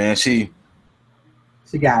Boogie, man, she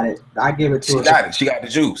got it. I give it to her. She got it. She got the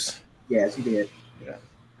juice. Yeah, she did.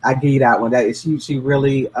 I give you that one. That she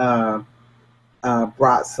really brought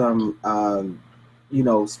some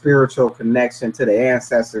spiritual connection to the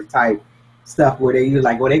ancestor type stuff where they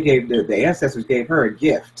gave the ancestors gave her a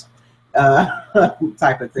gift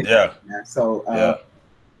type of thing. Yeah. So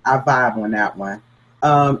I vibe on that one.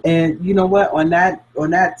 And you know what? On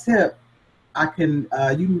that tip, I can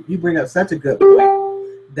you bring up such a good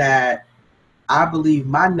point that I believe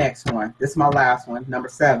my next one, this is my last one, number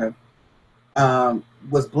 7.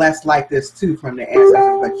 Was blessed like this too from the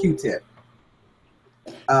ancestors, but Q-Tip.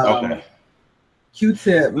 Okay.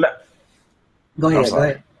 Q-Tip. Go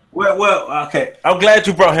ahead. Well, okay. I'm glad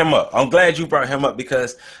you brought him up.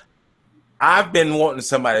 Because I've been wanting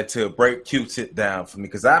somebody to break Q-Tip down for me,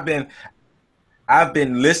 because I've been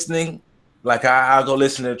listening. Like I'll go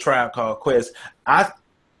listen to a Tribe Called Quest. I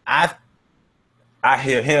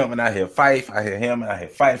hear him and I hear Fife. I hear him and I hear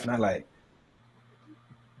Fife, and I like.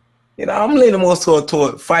 I'm leaning more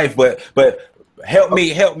toward Fife, but help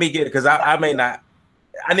me get it, because I may not.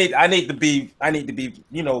 I need to be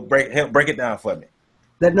break it down for me.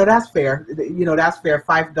 No, that's fair. That's fair.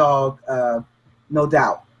 Fife Dog, no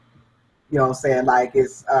doubt. You know what I'm saying? Like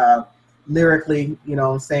it's lyrically, you know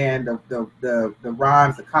what I'm saying, the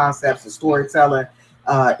rhymes, the concepts, the storytelling,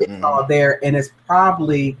 it's all there, and it's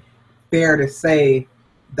probably fair to say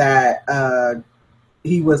that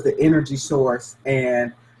he was the energy source,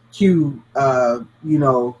 and Q,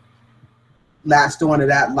 latched onto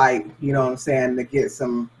that light, you know what I'm saying, to get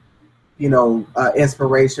some,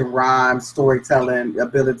 inspiration, rhyme, storytelling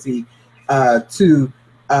ability, this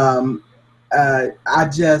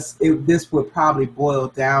would probably boil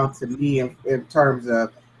down to me in terms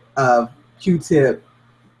of Q-Tip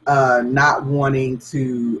not wanting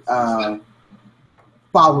to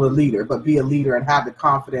follow the leader, but be a leader and have the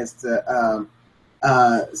confidence to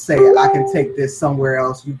say, I can take this somewhere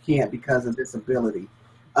else you can't because of this ability.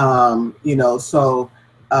 And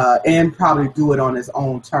probably do it on his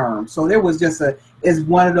own terms. So there was just it's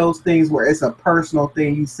one of those things where it's a personal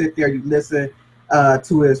thing. You sit there, you listen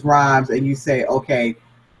to his rhymes, and you say, okay,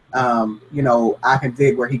 I can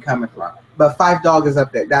dig where he coming from. But Fife Dog is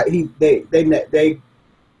up there. That you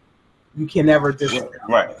can never just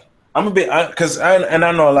right. I'm a bit, because I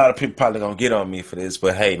know a lot of people probably gonna get on me for this,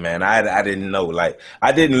 but hey, man, I didn't know. Like,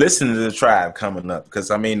 I didn't listen to the Tribe coming up, because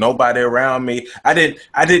nobody around me. I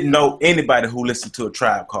didn't know anybody who listened to a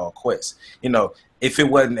Tribe Called Quest. If it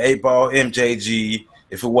wasn't 8Ball, MJG,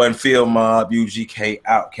 if it wasn't Field Mob, UGK,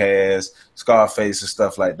 Outkast, Scarface, and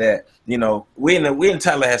stuff like that. We in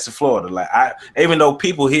Tallahassee, Florida. Like, even though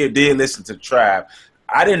people here did listen to the Tribe,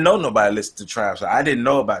 I didn't know nobody listened to Tribe, so I didn't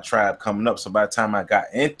know about Tribe coming up. So by the time I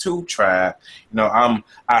got into Tribe,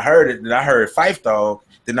 I heard it, and I heard Fife Dog,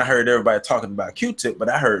 then I heard everybody talking about Q-Tip, but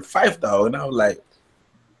I heard Fife Dog, and I was like,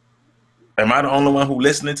 am I the only one who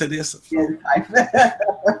listening to this?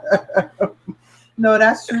 No,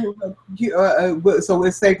 that's true. So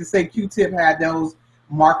it's safe to say Q-Tip had those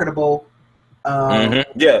marketable.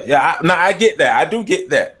 Yeah. I get that. I do get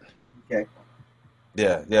that. Okay.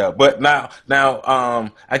 Yeah. But now,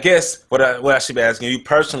 I guess what I should be asking you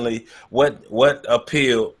personally, what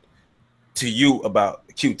appealed to you about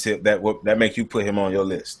Q-Tip that make you put him on your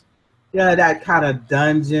list? Yeah, that kind of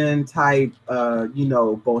dungeon type,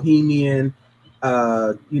 bohemian,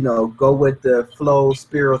 go with the flow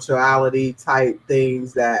spirituality type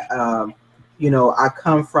things that, I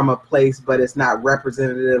come from a place, but it's not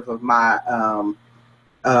representative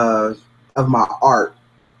uh, of my art,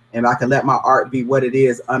 and I can let my art be what it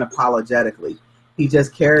is unapologetically. He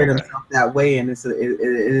just carried Okay. himself that way, and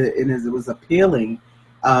it was appealing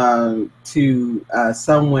to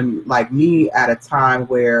someone like me at a time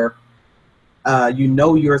where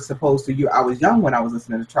you're supposed to. I was young when I was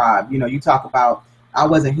listening to Tribe. You talk about I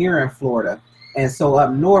wasn't here in Florida, and so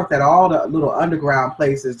up north at all the little underground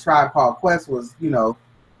places, Tribe Called Quest was,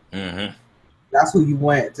 Mm-hmm. that's who you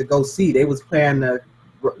went to go see. They was playing the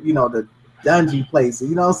dungeon places.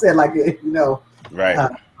 You know what I'm saying? Like Right.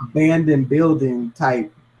 abandoned building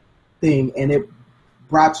type thing, and it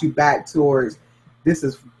brought you back towards this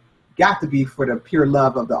is got to be for the pure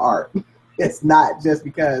love of the art. It's not just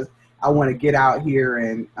because I want to get out here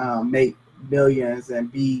and make millions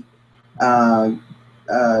and be um,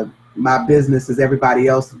 my business is everybody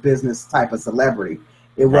else's business type of celebrity.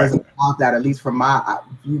 It wasn't about that, at least from my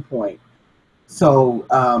viewpoint.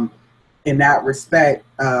 So in that respect,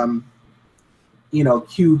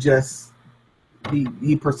 Q just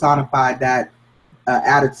he personified that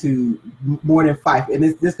attitude more than Fife, and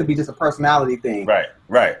this could be just a personality thing.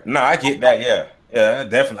 Right. No, I get that. Yeah.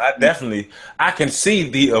 Definitely. I can see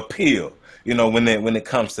the appeal. When it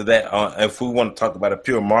comes to that. If we want to talk about a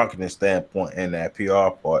pure marketing standpoint and that PR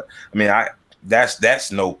part, I mean,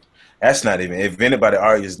 that's not even. If anybody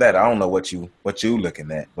argues that, I don't know what you looking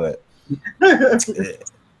at, but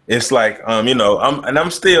it's like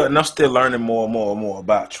I'm still learning more and more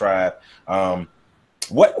about Tribe.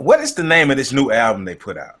 What is the name of this new album they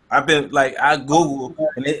put out? I've been like I Google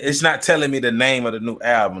and it's not telling me the name of the new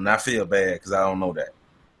album, and I feel bad because I don't know that.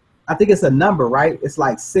 I think it's a number, right? It's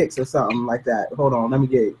like 6 or something like that. Hold on,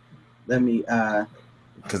 Because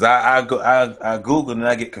I Googled and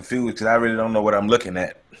I get confused because I really don't know what I'm looking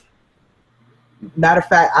at. Matter of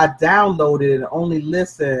fact, I downloaded and only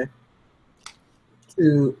listened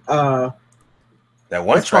to that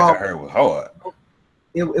one track I heard was hard.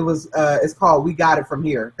 It was it's called We Got It From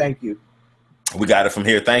Here. Thank you. We got it from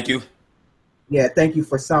here. Thank you. Yeah, thank you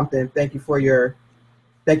for something. Thank you for your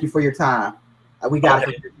time. We got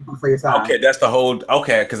it for your time. Okay, that's the whole.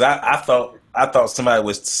 Okay, because I thought somebody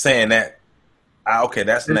was saying that. Okay,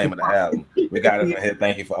 that's the name of the album. We got it from here.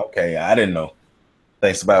 Thank you for. Okay, I didn't know.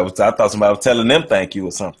 I thought somebody was telling them thank you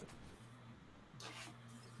or something.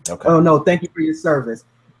 Okay. Oh no, thank you for your service.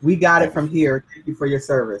 We got it from here. Thank you for your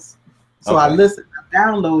service. So I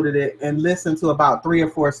downloaded it and listened to about 3 or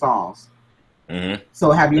 4 songs. Mm-hmm.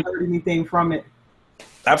 So have you heard anything from it?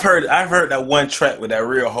 I've heard that one track with that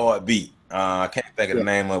real hard beat. I can't think of the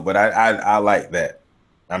name of it, but I like that.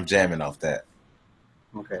 I'm jamming off that.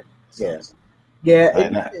 Okay.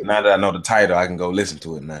 Yeah. Now that I know the title, I can go listen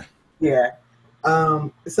to it now. Yeah.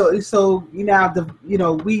 So we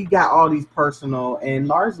got all these personal and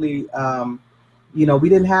largely we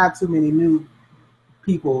didn't have too many new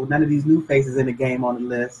people, none of these new faces in the game on the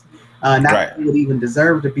list. Not would even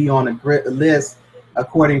deserve to be on a list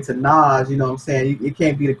according to Nas. You know what I'm saying? You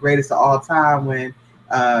can't be the greatest of all time when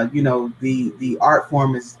the art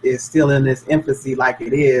form is still in its infancy like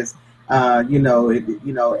it is.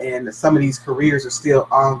 And some of these careers are still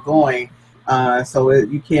ongoing. So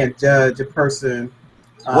you can't judge a person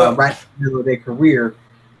right in the middle of their career.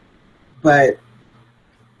 But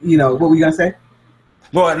what were you gonna say?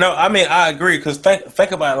 Well, no, I mean I agree because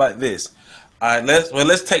think about it like this. All right,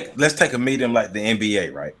 let's take a medium like the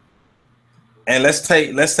NBA, right? And let's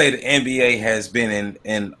say the NBA has been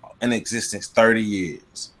in existence 30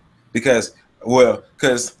 years, because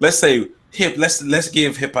let's say let's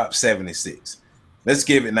give hip hop 76. Let's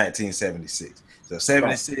give it 1976. So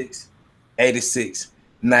 76, 86,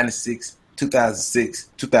 96, 2006,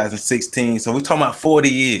 2016. So we're talking about 40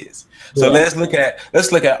 years. So let's look at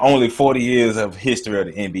only 40 years of history of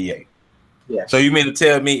the NBA. Yeah. So you mean to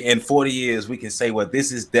tell me in 40 years we can say, well,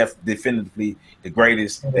 this is definitively the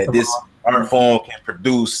greatest that this art form can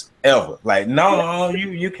produce ever? Like, no,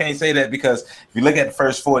 you can't say that, because if you look at the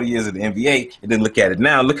first 40 years of the NBA and then look at it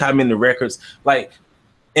now, look how many records, like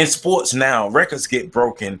in sports now, records get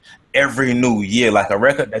broken every new year. Like a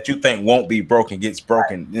record that you think won't be broken gets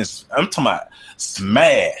broken. I'm talking about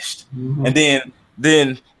smashed. Mm-hmm. And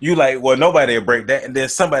then you like, well, nobody will break that, and then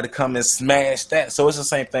somebody come and smash that. So it's the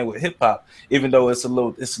same thing with hip hop, even though it's a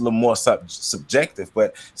little more subjective,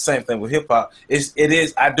 but same thing with hip hop. It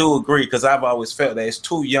is. I do agree, because I've always felt that it's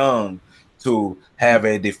too young to have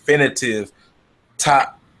a definitive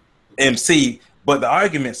top MC, but the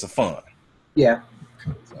arguments are fun. Yeah.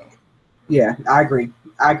 Yeah, I agree.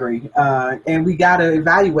 I agree. And we got to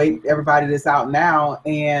evaluate everybody that's out now.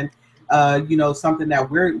 And, something that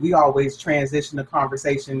we always transition the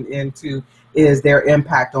conversation into is their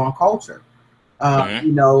impact on culture.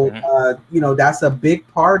 That's a big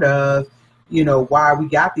part of, why we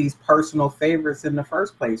got these personal favorites in the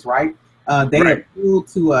first place, right? They Right. appealed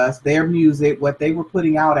to us, their music, what they were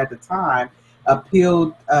putting out at the time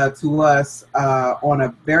appealed to us on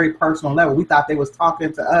a very personal level. We thought they was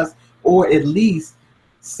talking to us, or at least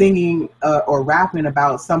singing or rapping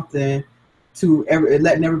about something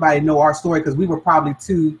letting everybody know our story, because we were probably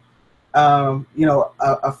too,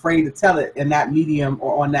 afraid to tell it in that medium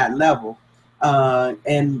or on that level.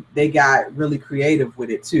 And they got really creative with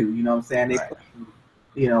it too. You know what I'm saying? They Right. put,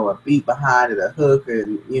 a beat behind it, a hook,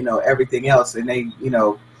 and everything else, and they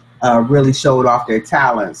really showed off their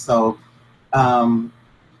talent. So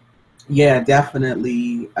yeah,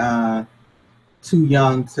 definitely too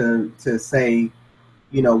young to say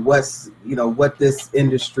what this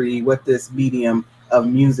industry, what this medium of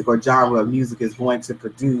music or genre of music is going to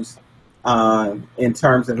produce in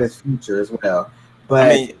terms of its future as well. I But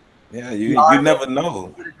mean, yeah, you never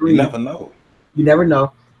know. You never know. you never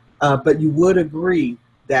know. But you would agree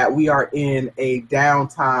that we are in a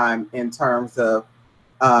downtime in terms of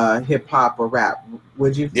hip hop or rap,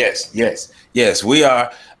 would you? Yes. We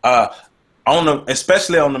are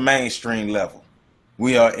especially on the mainstream level.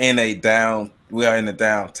 We are in a downtime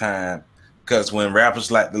because when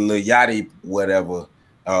rappers like the Lil Yachty, whatever,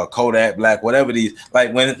 Kodak Black, whatever these,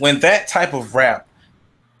 like when that type of rap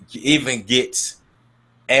even gets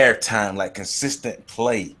airtime, like consistent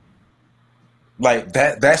play, like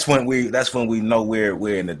that's when we know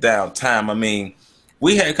we're in the downtime. I mean,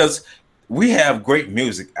 because we have great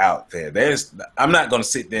music out there. I'm not gonna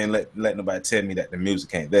sit there and let nobody tell me that the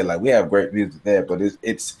music ain't there. Like, we have great music there, but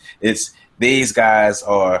it's these guys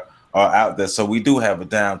are out there, so we do have a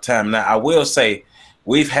downtime. Now, I will say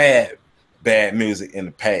we've had bad music in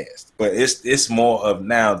the past, but it's more of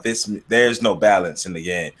now there's no balance in the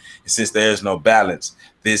game. And since there's no balance,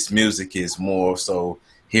 this music is more so,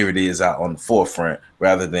 here it is out on the forefront,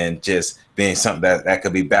 rather than just being something that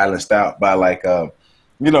could be balanced out by, like,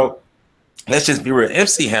 let's just be real.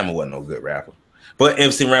 MC Hammer wasn't no good rapper, but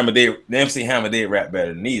MC Hammer did rap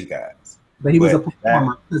better than these guys. But he was a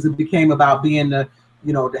performer, because it became about being to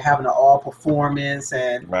having an all performance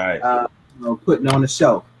and right. Putting on a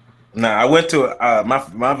show. Now, I went to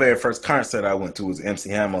my very first concert I went to was MC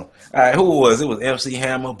Hammer. Who it was? It was MC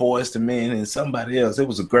Hammer, Boys to Men, and somebody else. It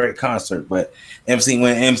was a great concert, but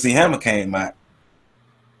when MC Hammer came out,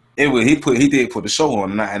 he did put a show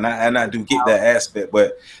on, and I do get that aspect.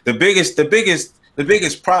 But the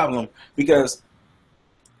biggest problem, because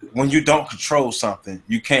when you don't control something,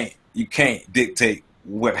 you can't dictate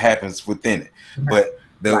what happens within it. But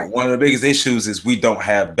one of the biggest issues is we don't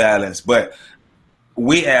have balance. But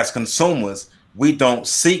we as consumers, we don't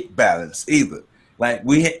seek balance either. Like,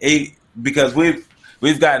 because we've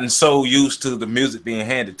gotten so used to the music being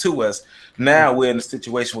handed to us. Now we're in a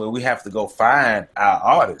situation where we have to go find our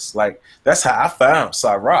artists. Like, that's how I found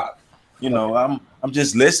Cyrock. I'm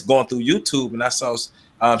just going through YouTube, and I saw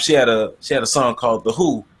she had a song called "The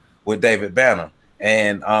Who" with David Banner,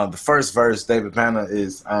 and the first verse, David Banner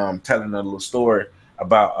is telling a little story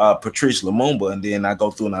about Patrice Lumumba, and then I go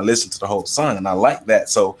through and I listen to the whole song, and I like that.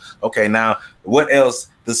 So, okay, now what else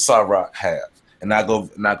does Cyrock have? And I go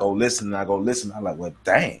listen, I'm like, well,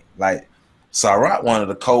 dang, like, Cyrock, one of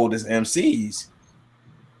the coldest MCs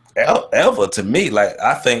ever to me. Like,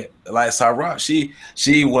 I think, like, Cyrock,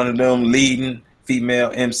 she one of them leading female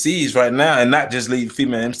MCs right now, and not just leading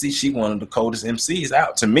female MCs, she one of the coldest MCs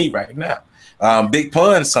out to me right now. Big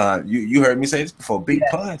Pun's son, you heard me say this before. Big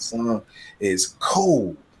Pun's son is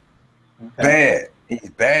cold, bad. He's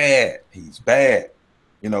bad.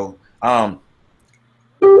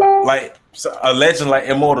 Like a legend like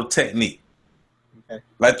Immortal Technique. Okay.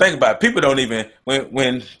 Like, think about it. People don't even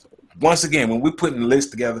when once again, when we put the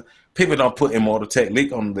list together, people don't put Immortal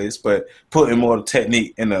Technique on the list, but put Immortal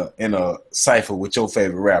Technique in a cipher with your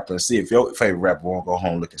favorite rapper and see if your favorite rapper won't go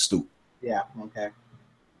home looking stupid. Yeah. Okay.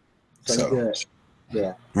 So good.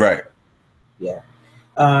 Yeah. Right. Yeah.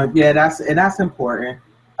 That's important.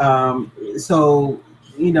 So,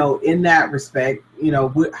 in that respect,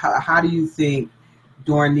 how do you think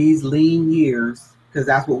during these lean years, because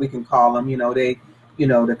that's what we can call them, the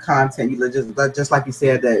content, just like you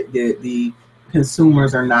said, that the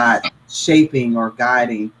consumers are not shaping or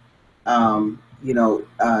guiding,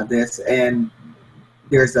 this, and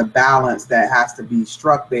there's a balance that has to be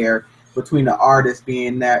struck there between the artist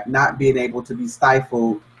not being able to be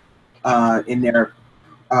stifled in their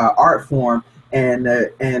art form,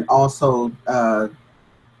 and also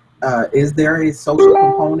is there a social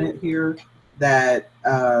component here that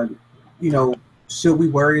should we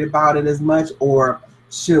worry about it as much, or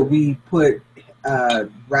should we put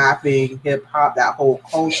rapping, hip hop, that whole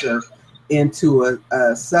culture into a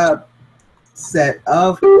subset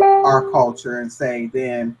of our culture and say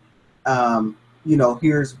then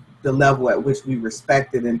here's the level at which we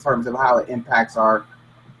respect it in terms of how it impacts our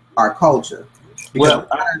culture? Because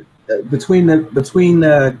between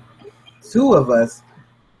the two of us,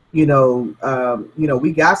 we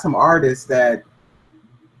got some artists that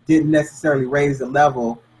didn't necessarily raise the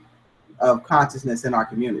level of consciousness in our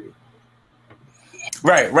community.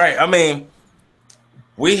 Right. I mean,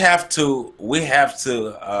 we have to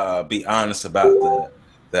be honest about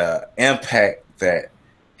the impact that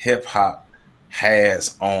hip hop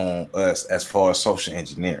has on us as far as social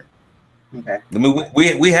engineering. Okay. I mean,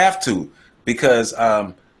 we have to, because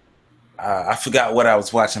I forgot what I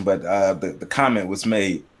was watching, but the comment was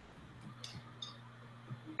made.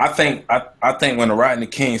 I think when the Rodney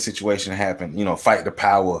King situation happened, Fight the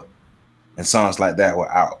Power and songs like that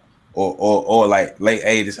were out, or like late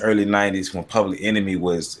 80s, early 90s when Public Enemy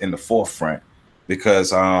was in the forefront,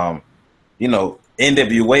 because NWA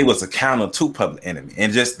was a counter to Public Enemy,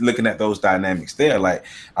 and just looking at those dynamics there, like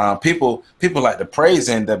people like to praise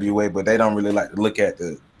NWA, but they don't really like to look at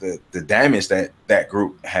the damage that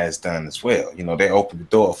group has done as well. They opened the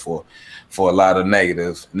door for a lot of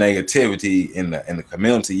negativity in the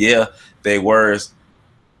community. Yeah, they were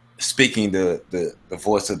speaking the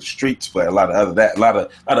voice of the streets, but a lot of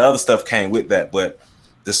other stuff came with that. But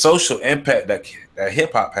the social impact that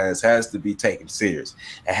hip hop has to be taken serious.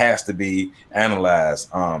 It has to be analyzed.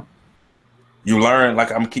 You learn,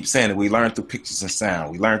 like I'm gonna keep saying it, we learn through pictures and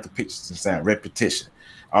sound. Repetition.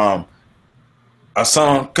 A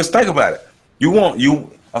song, because think about it.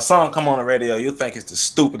 A song come on the radio, you think it's the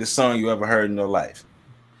stupidest song you ever heard in your life.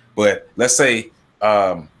 But let's say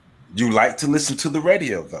you like to listen to the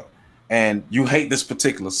radio though, and you hate this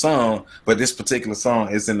particular song, but this particular song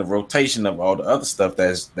is in the rotation of all the other stuff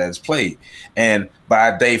that's played. And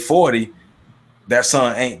by day 40, that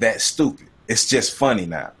song ain't that stupid. It's just funny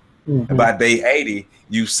now. Mm-hmm. And by day 80,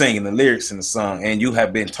 you singing the lyrics in the song, and you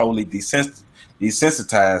have been totally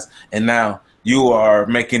desensitized, and now you are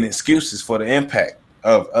making excuses for the impact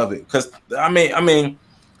of it. Because I mean,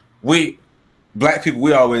 we black people,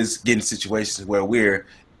 we always get in situations where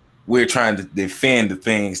we're trying to defend the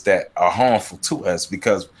things that are harmful to us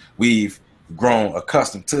because we've grown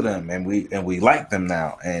accustomed to them, and we like them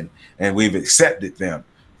now, and we've accepted them.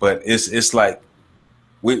 But it's like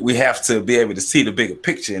we have to be able to see the bigger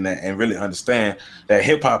picture in that and really understand that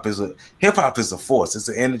hip hop is a force. It's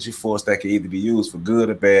an energy force that can either be used for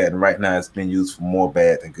good or bad, and right now it's been used for more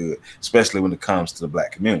bad than good, especially when it comes to the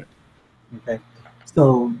black community. Okay,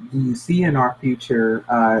 so do you see in our future,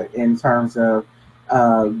 in terms of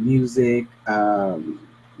music,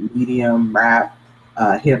 medium, rap,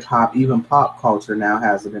 hip hop, even pop culture now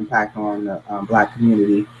has an impact on the black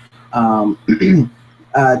community?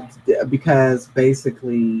 Because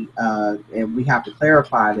basically, and we have to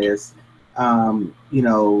clarify this,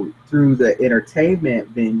 through the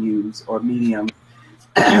entertainment venues or medium,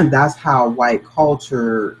 that's how white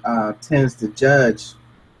culture tends to judge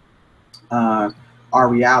our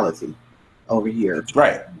reality over here.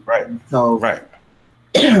 Right. So, right.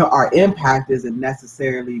 Our impact isn't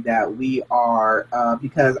necessarily that we are,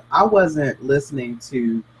 because I wasn't listening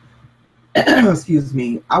to excuse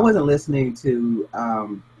me, I wasn't listening to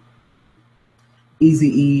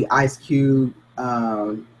Eazy-E, Ice Cube,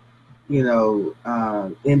 NWA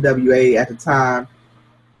at the time,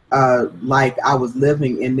 like I was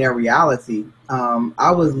living in their reality.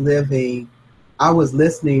 I was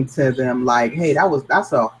listening to them like, hey,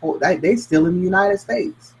 they still in the United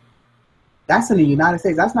States. That's in the United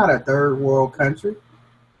States. That's not a third world country.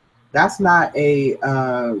 That's not a,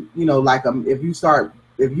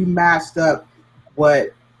 if you matched up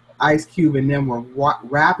what Ice Cube and them were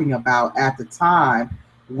rapping about at the time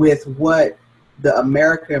with what the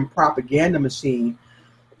American propaganda machine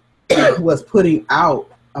was putting out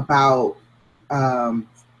about how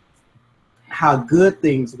good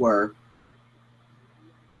things were,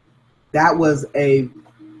 that was a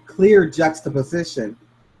clear juxtaposition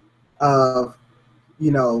of,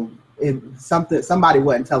 somebody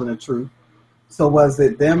wasn't telling the truth. So was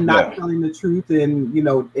it them not telling the truth in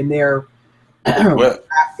their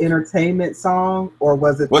entertainment song, or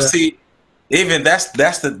was it? Well, even that's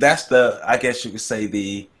the I guess you could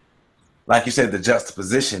say like you said, the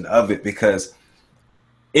juxtaposition of it, because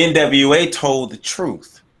NWA told the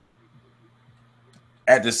truth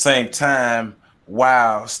at the same time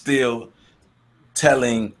while still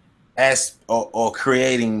telling or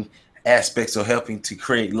creating aspects or helping to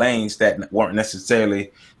create lanes that weren't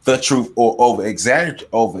necessarily the truth or over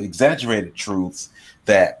exaggerated truths,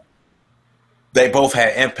 that they both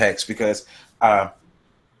had impacts. Because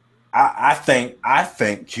I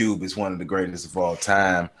think Cube is one of the greatest of all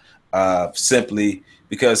time, simply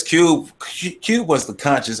because Cube was the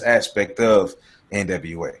conscious aspect of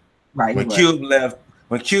NWA. Right. When Cube left,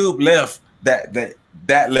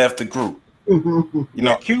 that left the group. You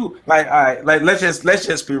know, Cube, like, all right, like let's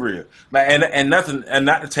just be real, like, and nothing, and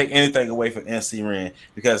not to take anything away from MC Ren,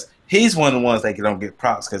 because he's one of the ones that don't get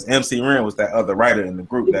props, because MC Ren was that other writer in the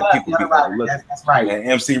group that people look. That's right. And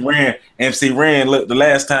MC Ren, look, the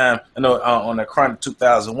last time I know on the Chronic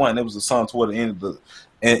 2001, there was a song toward the end of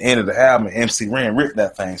the album, and MC Ren ripped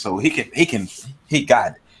that thing, so he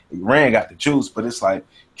got it. Ren got the juice, but it's like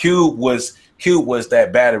Cube was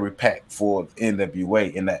that battery pack for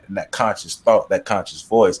NWA, and that conscious thought, that conscious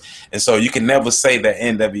voice. And so you can never say that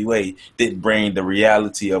NWA didn't bring the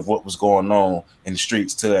reality of what was going on in the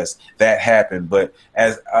streets to us. That happened, but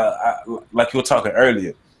as like you were talking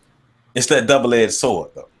earlier, it's that double-edged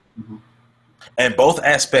sword, though. Mm-hmm. And both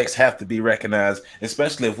aspects have to be recognized,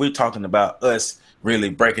 especially if we're talking about us really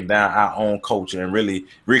breaking down our own culture and really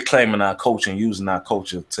reclaiming our culture and using our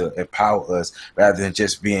culture to empower us, rather than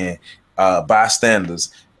just being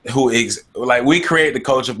bystanders who like we create the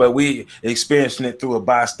culture, but we experiencing it through a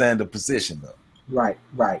bystander position, though.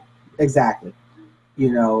 Right, exactly.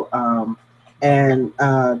 You know,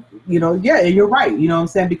 you know, yeah, and you're right. You know what I'm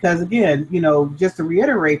saying? Because again, you know, just to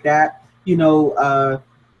reiterate that, you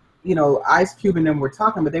know, Ice Cube and them were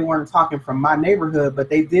talking, but they weren't talking from my neighborhood,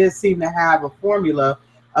 but they did seem to have a formula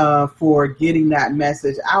for getting that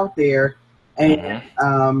message out there. And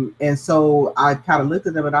and so I kind of looked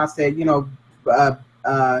at them and I said, you know,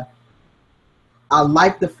 I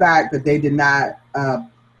like the fact that they did not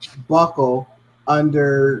buckle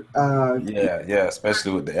under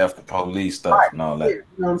especially with the F the police stuff, right, and all that. You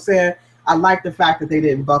know what I'm saying? I like the fact that they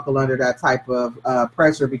didn't buckle under that type of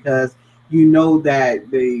pressure, because you know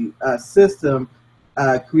that the system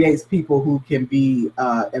creates people who can be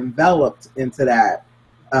enveloped into that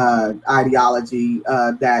ideology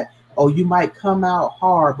that, oh, you might come out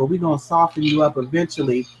hard, but we're going to soften you up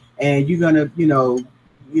eventually, and you're going to, you know,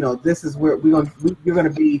 this is where you're going to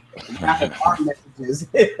be our messages,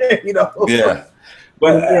 you know. Yeah.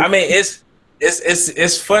 But I mean,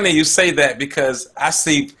 it's funny you say that, because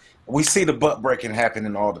we see the butt breaking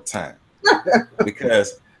happening all the time.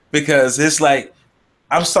 because it's like,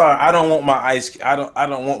 I'm sorry, I don't want my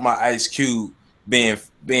Ice Cube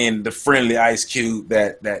being the friendly Ice Cube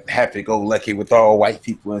that happy go lucky with all white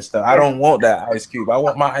people and stuff. I don't want that Ice Cube. I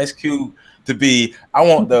want my Ice Cube to be, I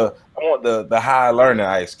want the high learning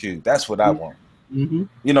Ice Cube. That's what I want. Mm-hmm.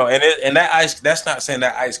 You know, and that's not saying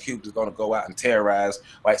that Ice Cube is going to go out and terrorize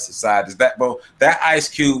white societies. That Ice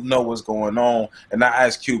Cube know what's going on, and that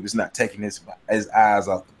Ice Cube is not taking his eyes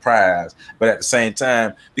off the prize. But at the same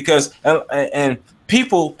time, because and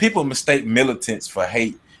people mistake militants for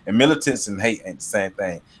hate, and militants and hate ain't the same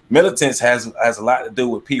thing. Militants has a lot to do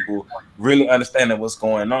with people really understanding what's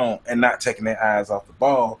going on and not taking their eyes off the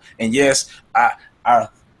ball. And yes, I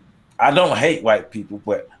don't hate white people,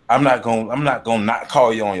 but I'm not gonna not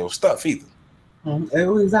call you on your stuff either.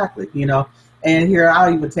 Exactly, you know. And here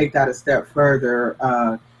I'll even take that a step further.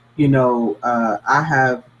 You know, I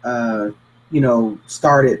have you know,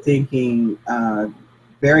 started thinking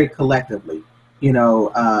very collectively. You know,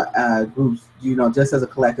 groups. You know, just as a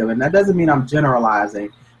collective, and that doesn't mean I'm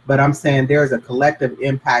generalizing, but I'm saying there's a collective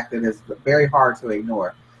impact that is very hard to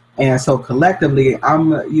ignore. And so collectively,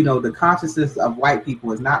 you know, the consciousness of white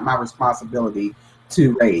people is not my responsibility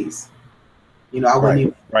to raise. You know, I wouldn't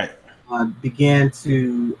even begin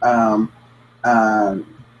to,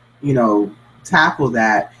 you know, tackle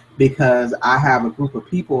that, because I have a group of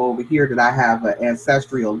people over here that I have an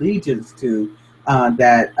ancestral allegiance to,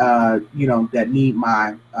 that you know, that need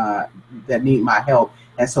my help.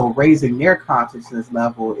 And so raising their consciousness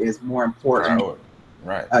level is more important.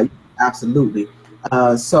 Right. Absolutely.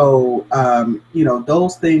 So, you know,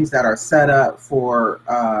 those things that are set up for,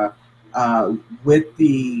 with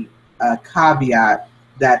the caveat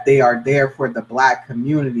that they are there for the Black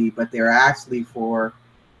community, but they're actually for,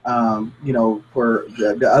 you know, for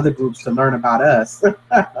the other groups to learn about us.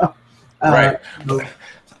 Right.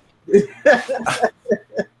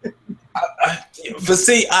 But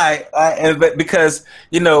see, because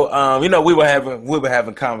you know, we were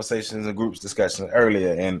having conversations and groups discussions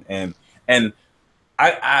earlier, and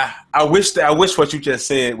I wish what you just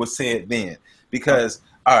said was said then, because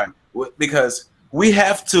because we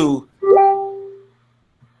have to.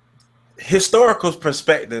 historical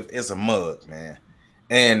perspective is a mug, man,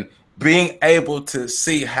 and being able to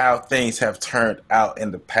see how things have turned out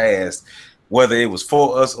in the past, whether it was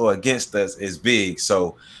for us or against us, is big.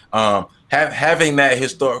 So having that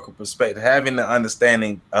historical perspective, having the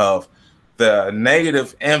understanding of the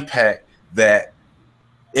negative impact that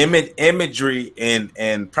imagery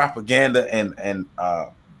and propaganda and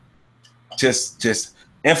just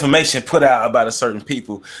information put out about a certain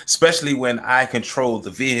people, especially when I control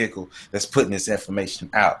the vehicle that's putting this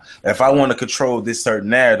information out. If I want to control this certain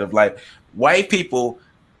narrative, like white people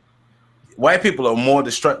are more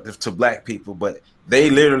destructive to black people, but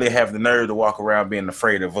they literally have the nerve to walk around being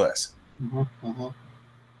afraid of us.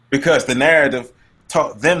 Because the narrative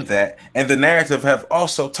taught them that, and the narrative have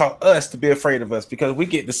also taught us to be afraid of us, because we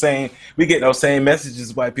get those same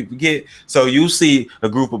messages white people get. So you see a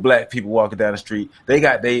group of black people walking down the street, they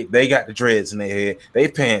got the dreads in their head, they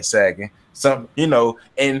pants sagging, some,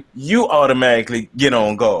 and you automatically get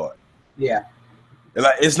on guard. Yeah.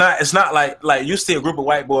 Like it's not like you see a group of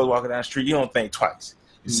white boys walking down the street, you don't think twice.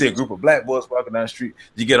 You see a group of black boys walking down the street,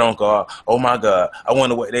 you get on guard. Oh my God, I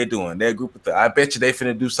wonder what they're doing. They're a group of I bet you they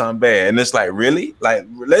finna do something bad. And it's like, really? Like,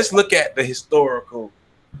 let's look at the historical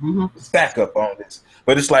stack up on this.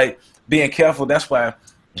 But it's like being careful. That's why I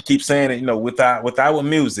keep saying it, with our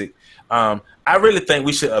music. I really think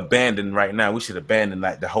we should abandon right now. We should abandon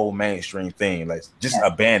like the whole mainstream thing. Like just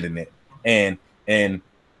abandon it and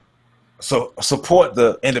so support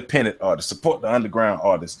the independent artists, support the underground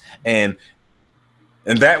artists, and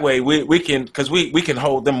that way we can, because we can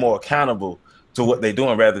hold them more accountable to what they're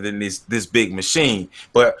doing rather than this big machine.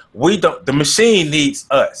 But the machine needs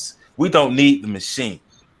us. We don't need the machine,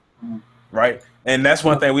 right? And that's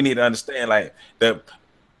one thing we need to understand. Like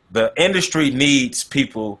the industry needs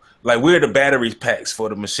people. Like we're the battery packs for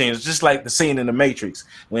the machines, just like the scene in the Matrix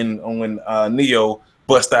when Neo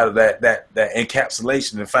bust out of that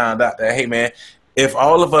encapsulation and found out that, hey man, if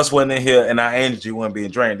all of us wasn't in here and our energy wasn't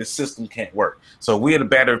being drained, this system can't work. So we're the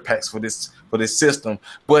battery packs for this system.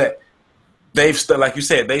 But like you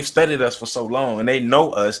said, they've studied us for so long and they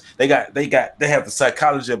know us. They have the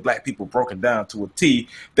psychology of black people broken down to a T.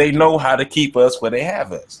 They know how to keep us where they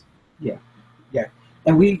have us. Yeah. Yeah.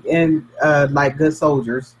 And like good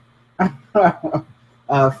soldiers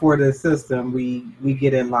for the system, we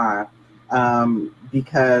get in line.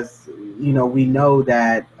 Because we know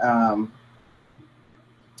that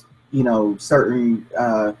certain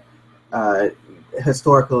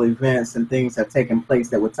historical events and things have taken place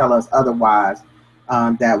that would tell us otherwise,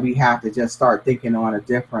 that we have to just start thinking on a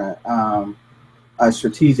different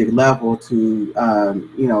strategic level to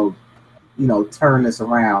turn this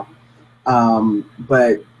around.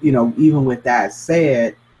 But even with that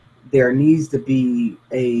said, there needs to be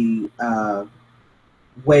a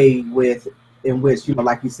way in which,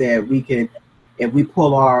 like you said, we can, if we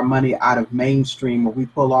pull all our money out of mainstream, or we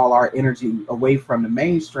pull all our energy away from the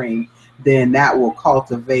mainstream, then that will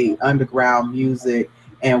cultivate underground music,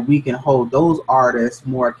 and we can hold those artists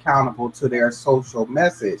more accountable to their social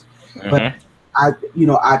message. But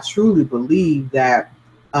I truly believe that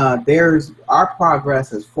our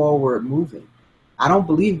progress is forward moving. I don't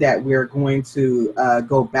believe that we're going to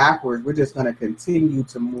go backwards. We're just going to continue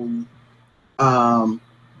to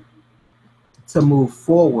move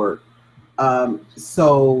forward.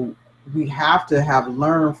 So we have to have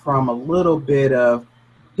learned from a little bit of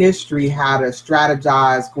history how to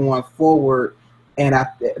strategize going forward, and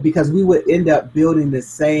because we would end up building the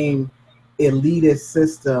same elitist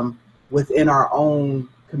system within our own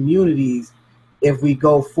communities if we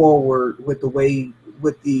go forward with the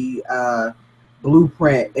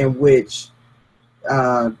blueprint in which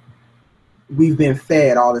we've been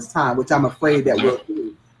fed all this time, which I'm afraid that we'll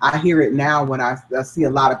do. I hear it now when I see a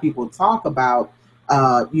lot of people talk about,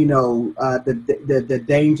 the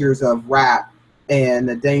dangers of rap and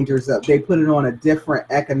the dangers of, they put it on a different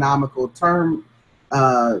economical term.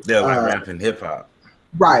 Like rap and hip hop.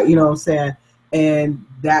 Right. You know what I'm saying? And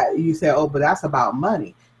that you say, oh, but that's about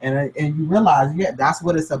money. And you realize, yeah, that's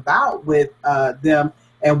what it's about with them.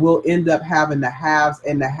 And we'll end up having the haves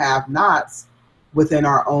and the have-nots within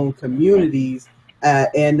our own communities.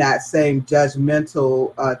 And that same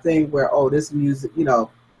judgmental thing where, oh, this music,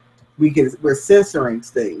 we're censoring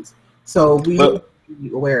things. So we need to be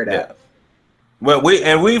aware of that. Yeah. Well,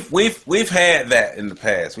 we've had that in the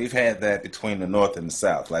past. We've had that between the North and the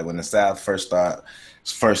South. Like when the South first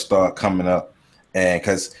start coming up, and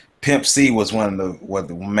because Pimp C was one of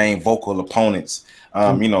the main vocal opponents.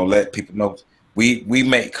 Let people know we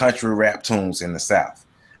make country rap tunes in the South.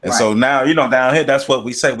 And so now, down here, that's what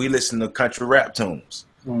we say. We listen to country rap tunes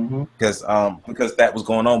because that was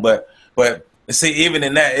going on. But See, even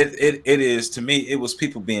in that, it is to me. It was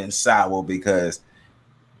people being sour because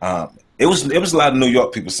it was a lot of New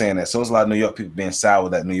York people saying that. So it was a lot of New York people being sour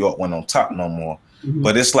that New York went on top no more. Mm-hmm.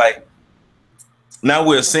 But it's like now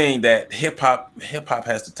we're seeing that hip hop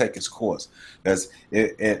has to take its course because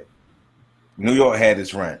New York had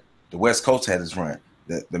its run, the West Coast had its run,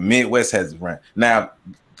 the Midwest has its run. Now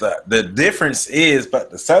the difference is,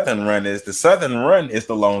 but the Southern run is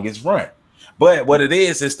the longest run. But what it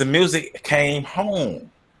is the music came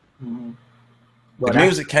home. Mm-hmm. Well, the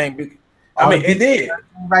music came. I mean, it did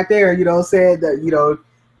right there. You know, said that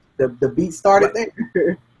the beat started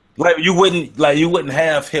there. Like you wouldn't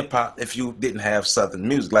have hip hop if you didn't have Southern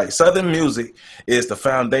music. Like Southern music is the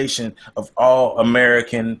foundation of all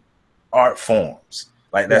American art forms.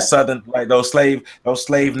 Like that Southern, like those slave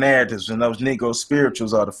narratives and those Negro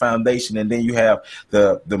spirituals are the foundation, and then you have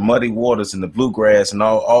the Muddy Waters and the bluegrass and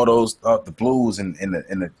all those the blues and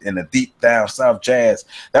the deep down South jazz.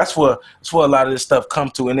 That's where a lot of this stuff come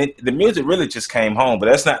to, and the music really just came home. But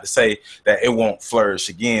that's not to say that it won't flourish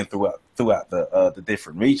again throughout the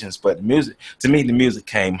different regions. But the music, to me, the music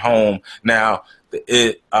came home. Now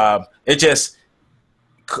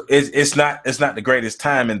it's not the greatest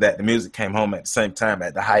time in that the music came home at the same time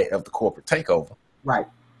at the height of the corporate takeover. Right.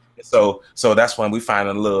 So that's when we find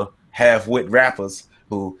a little half-wit rappers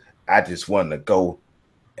who I just want to go.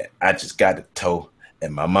 I just got a toe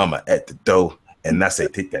and my mama at the door and I say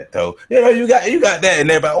take that toe. You got that, and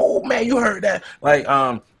everybody, oh man, you heard that? Like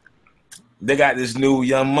they got this new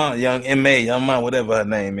young Ma, whatever her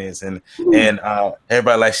name is, and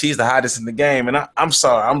everybody like she's the hottest in the game. And I'm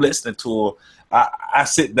sorry, I'm listening to her. I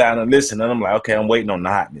sit down and listen, and I'm like, okay, I'm waiting on the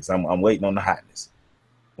hotness. I'm waiting on the hotness.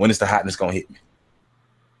 When is the hotness gonna hit me?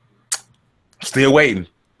 Still waiting.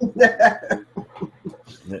 And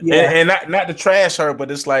not to trash her, but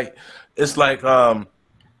it's like we're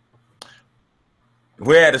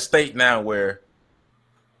at a state now where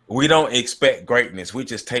we don't expect greatness. We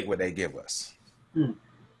just take what they give us.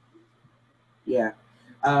 Yeah.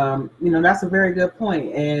 That's a very good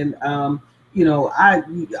point. And I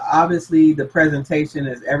obviously the presentation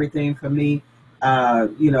is everything for me.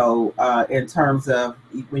 In terms of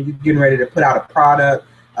when you're getting ready to put out a product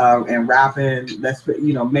and rapping, that's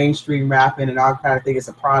mainstream rapping and all kind of thing. It's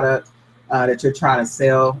a product that you're trying to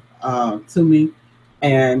sell to me.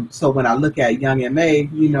 And so when I look at Young M.A,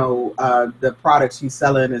 the product she's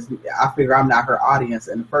selling is, I figure I'm not her audience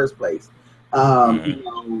in the first place. But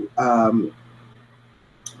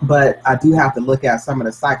I do have to look at some of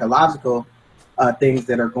the psychological things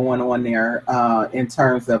that are going on there in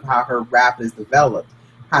terms of how her rap is developed,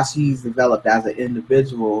 how she's developed as an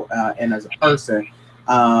individual and as a person.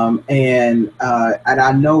 And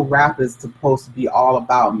I know rap is supposed to be all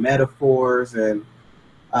about metaphors and,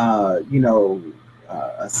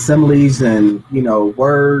 assemblies and,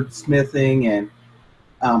 wordsmithing and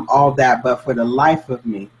all that. But for the life of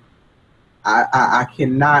me, I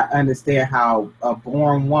cannot understand how a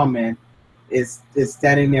born woman is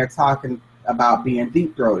standing there talking about being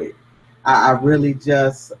deep throated. I really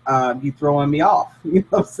just you throwing me off. You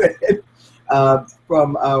know what I'm saying?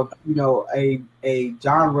 From a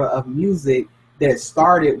genre of music that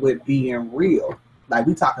started with being real. Like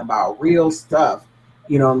we talking about real stuff.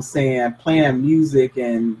 You know what I'm saying? Playing music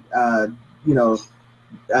and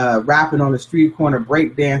rapping on the street corner,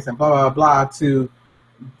 break dancing, blah blah blah. To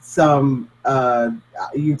some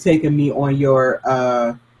you taking me on your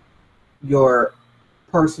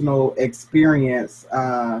personal experience.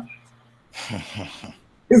 I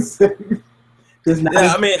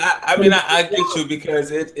get you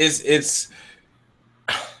because it's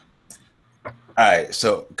all right.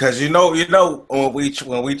 So because when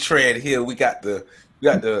we tread here, we got to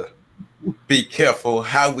be careful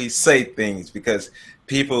how we say things because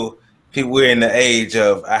people we're in the age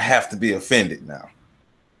of I have to be offended now.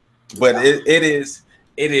 But it is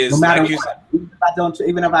no matter like what,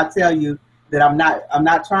 even if I tell you that I'm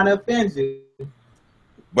not trying to offend you.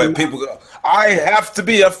 But people go, I have to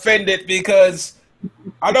be offended because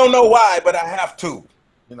I don't know why, but I have to,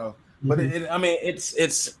 But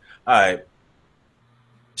it's all right.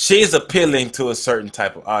 She's appealing to a certain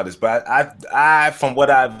type of artist, but I from what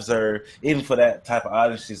I've observed, even for that type of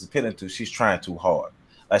artist she's appealing to, she's trying too hard.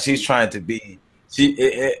 Like she's trying to be.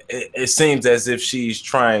 It seems as if she's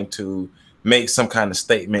trying to make some kind of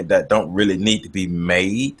statement that don't really need to be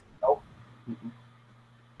made. Nope.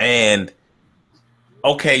 And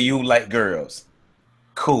okay, you like girls.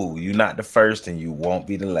 Cool. You're not the first and you won't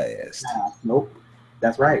be the last. Nope.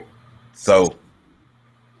 That's right. So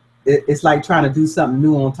it's like trying to do something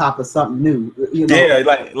new on top of something new. You know? Yeah,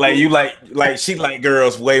 like she like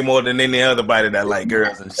girls way more than any other body that like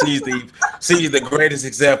girls, and she's the greatest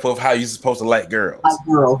example of how you're supposed to like girls. Like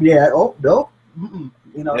girl, yeah. Oh no,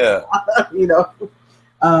 you know. Yeah. You know.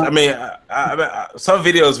 I mean, some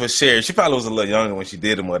videos were shared. She probably was a little younger when she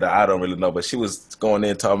did them, or I don't really know. But she was going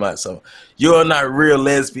in talking about some. You're not real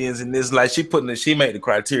lesbians in this. Like she made the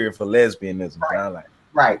criteria for lesbianism. Right.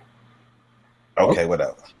 Right. Okay,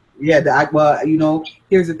 whatever. Yeah. Well, you know,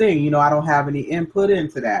 here's the thing. You know, I don't have any input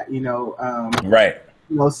into that. You know. Right.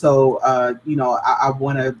 You know, so you know, I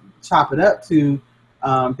want to chop it up to.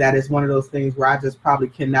 That is one of those things where I just probably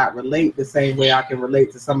cannot relate the same way I can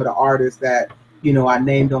relate to some of the artists that, you know, I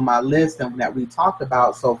named on my list and that we talked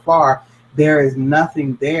about so far. There is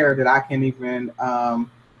nothing there that I can even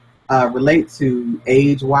relate to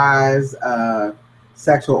age-wise,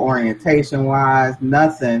 sexual orientation-wise,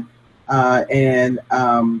 nothing. Am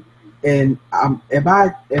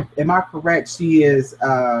I correct? She is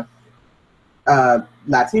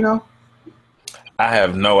Latino. I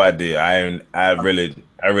have no idea. I really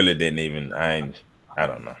didn't even. I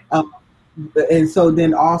don't know. And so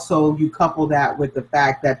then also you couple that with the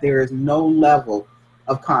fact that there is no level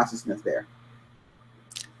of consciousness there.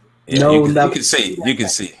 Yeah, no level. You can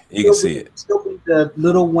see it. Still be the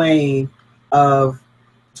Lil Wayne of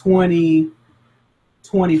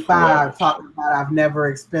 2025 talking about I've never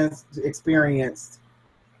experienced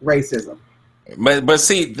racism. But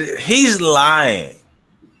see, he's lying.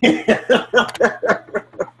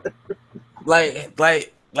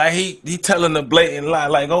 Like he telling a blatant lie.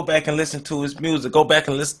 Like, go back and listen to his music. Go back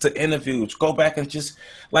and listen to interviews. Go back and just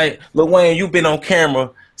like, Lil Wayne, you've been on camera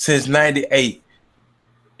since '98,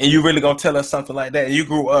 and you really gonna tell us something like that? You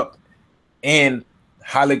grew up in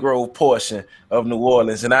Holly Grove portion of New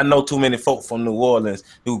Orleans, and I know too many folk from New Orleans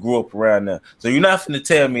who grew up around there. So you're not finna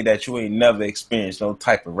tell me that you ain't never experienced no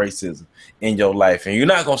type of racism in your life, and you're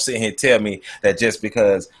not gonna sit here and tell me that just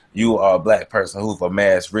because you are a black person who've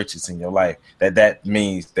amassed riches in your life that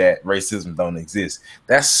means that racism don't exist.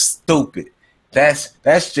 That's stupid. That's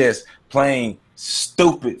just plain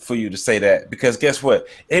stupid for you to say that, because guess what?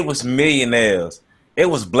 It was millionaires. It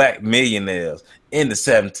was black millionaires in the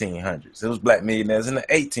 1700s. It was black millionaires in the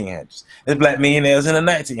 1800s. It was black millionaires in the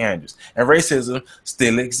 1900s. And racism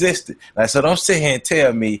still existed. Like, so don't sit here and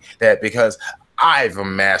tell me that because I've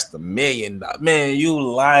amassed $1 million. Man, you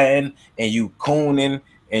lying and you cooning,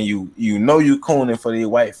 and you know you cooning for the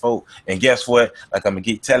white folk. And guess what? Like I'm going to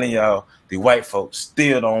keep telling y'all, the white folks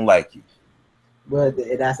still don't like you. Well,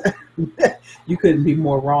 that's you couldn't be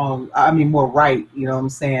more wrong. I mean, more right. You know what I'm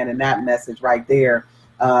saying? And that message right there.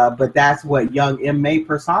 But that's what young M.A.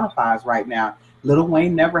 personifies right now. Lil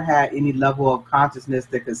Wayne never had any level of consciousness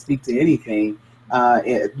that could speak to anything,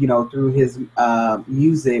 you know, through his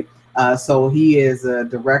music. So he is a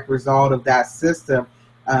direct result of that system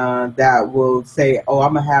that will say, oh,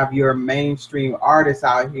 I'm going to have your mainstream artists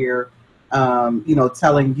out here, you know,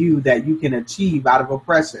 telling you that you can achieve out of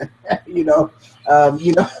oppression, you know. I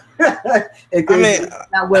mean,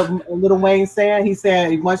 not what Lil Wayne's saying. He's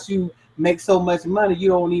saying once you make so much money, you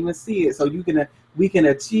don't even see it. So we can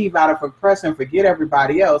achieve out of oppression, forget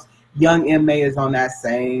everybody else. Young M.A. is on that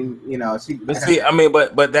same, you know. But see, I mean,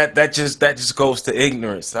 but that just goes to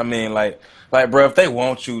ignorance. I mean, like, bro, if they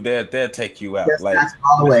want you, they'll take you out. Yes, like,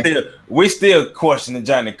 all the way. We still questioning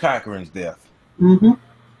Johnny Cochran's death. Mm-hmm.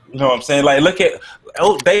 You know what I'm saying? Like, look at,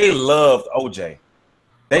 they loved OJ.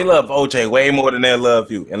 They love OJ way more than they love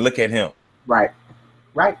you. And look at him. Right.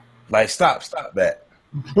 Like, stop that.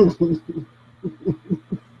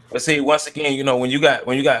 But see, once again, you know, when you got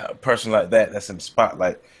a person like that that's in the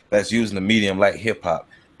spotlight, that's using the medium like hip hop,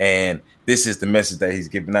 and this is the message that he's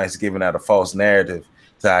giving out. He's giving out a false narrative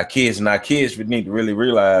to our kids, and our kids need to really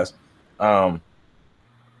realize, like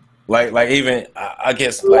even I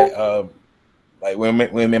guess like when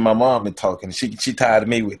me and my mom been talking, she tired of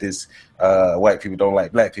me with this white people don't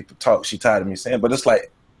like black people talk. She tired of me saying, but it's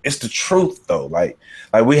like, it's the truth though. Like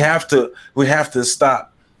we have to stop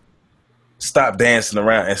dancing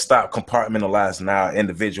around and stop compartmentalizing our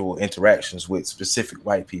individual interactions with specific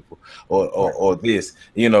white people or this,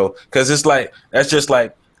 you know, because it's like, that's just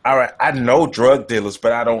like, all right, I know drug dealers,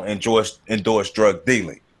 but I don't endorse drug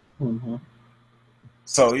dealing. Mm-hmm.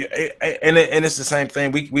 So and it's the same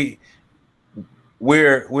thing.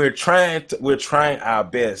 We're trying our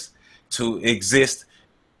best to exist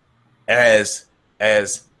as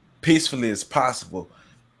peacefully as possible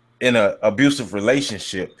in an abusive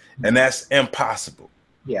relationship, and that's impossible.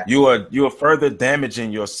 Yeah, you are further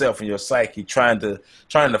damaging yourself and your psyche trying to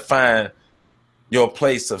find your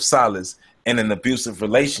place of solace in an abusive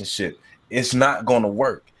relationship. It's not going to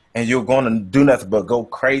work. and you're going to do nothing but go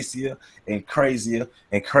crazier and crazier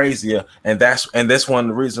and crazier. And that's one of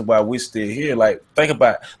the reasons why we're still here. Like, think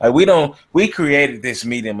about it. Like, we created this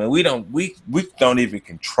medium, and we don't even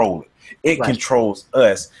control it. It Right. controls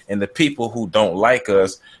us, and the people who don't like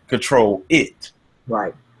us control it.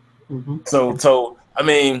 Right. Mm-hmm. So I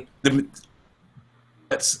mean,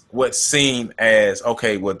 that's what's seen as,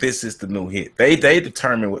 okay, well, this is the new hit. They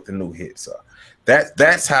determine what the new hits are.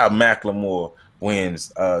 That's how Macklemore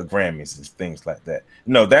wins Grammys and things like that.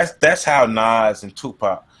 No, that's how Nas and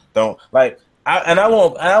Tupac don't like. I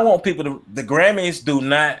want people to, the Grammys do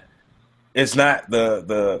not. It's not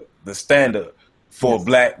the standard for Yes.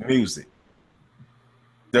 black music.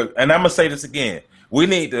 And I'm gonna say this again. We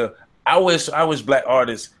need to. I wish black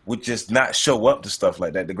artists would just not show up to stuff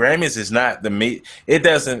like that. The Grammys is not the meat. It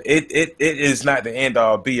is not the end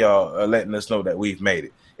all be all letting us know that we've made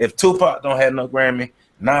it. If Tupac don't have no Grammy,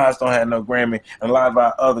 Nas don't have no Grammy, and a lot of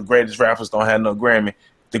our other greatest rappers don't have no Grammy,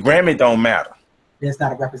 the Grammy don't matter. It's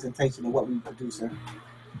not a representation of what we produce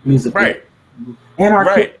musically. Right. And our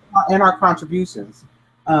Right. and our contributions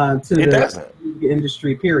to It the doesn't.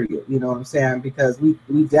 industry, period. You know what I'm saying? Because we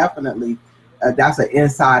definitely that's an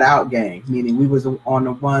inside out game, meaning we was on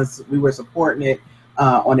the ones we were supporting it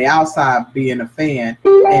on the outside being a fan,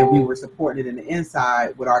 and we were supporting it in the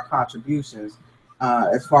inside with our contributions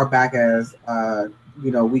as far back as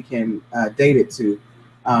we can date it to.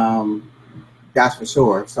 That's for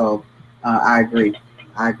sure. So I agree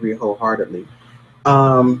wholeheartedly.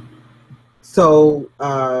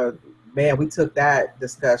 Man, we took that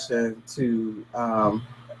discussion to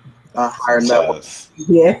a higher level.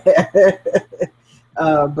 Yeah.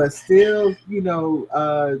 But still,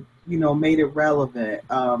 made it relevant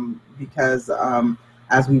because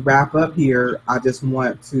as we wrap up here, I just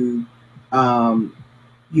want to,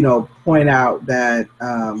 point out that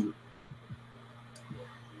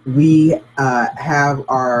we have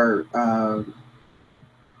our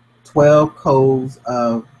 12 codes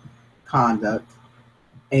of conduct,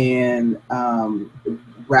 and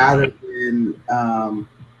rather than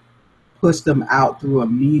push them out through a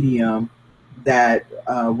medium that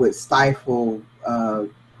would stifle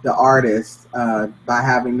the artist by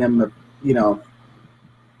having them,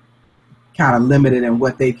 kind of limited in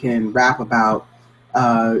what they can rap about.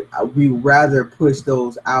 We rather push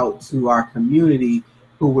those out to our community,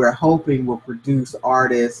 who we're hoping will produce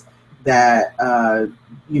artists that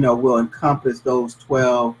will encompass those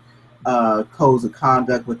 12 codes of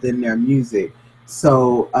conduct within their music.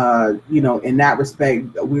 So, in that respect,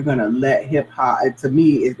 we're going to let hip hop, to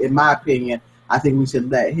me, in my opinion, I think we should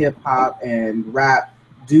let hip hop and rap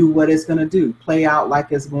do what it's going to do, play out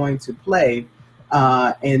like it's going to play,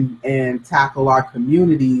 and tackle our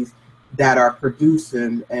communities that are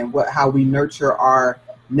producing, and how we nurture our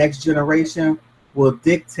next generation will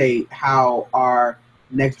dictate how our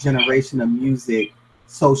next generation of music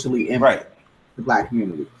socially impacts the black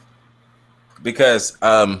community. Because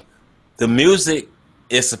the music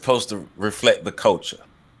is supposed to reflect the culture,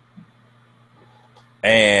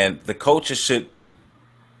 and the culture should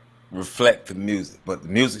reflect the music, but the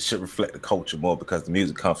music should reflect the culture more, because the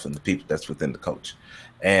music comes from the people that's within the culture.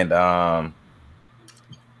 And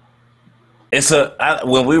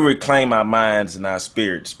when we reclaim our minds and our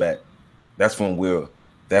spirits back, that's when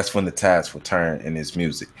the tides will turn in this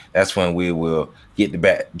music. That's when we will get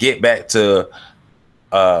back to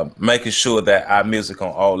making sure that our music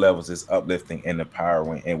on all levels is uplifting and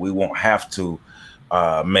empowering, and we won't have to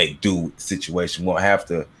make do with the situation. We won't have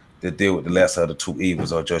to deal with the lesser of the two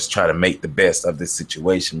evils, or just try to make the best of this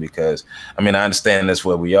situation. Because I understand that's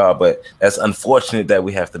where we are, but that's unfortunate that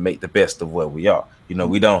we have to make the best of where we are.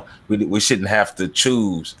 We shouldn't have to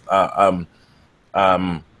choose. I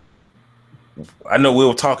know we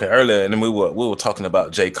were talking earlier, and then we were talking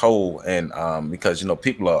about J. Cole, and because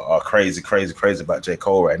people are crazy about J.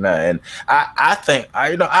 Cole right now, and I think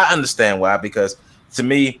I understand why, because to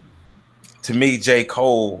me, J.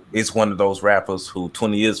 Cole is one of those rappers who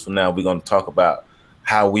 20 years from now we're going to talk about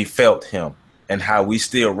how we felt him and how we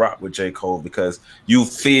still rock with J. Cole, because you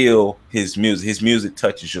feel his music. His music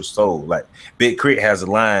touches your soul. Like Big Crit has a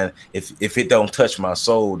line, if it don't touch my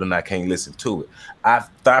soul, then I can't listen to it. I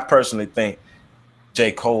personally think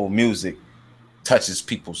J. Cole music touches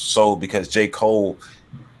people's soul, because J. Cole,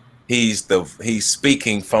 he's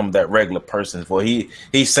speaking from that regular person's voice.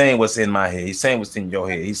 He's saying what's in my head. He's saying what's in your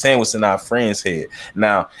head. He's saying what's in our friend's head.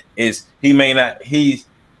 Now, he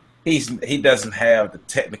doesn't have the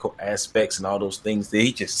technical aspects and all those things there.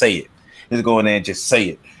 He just say it. He's going there and just say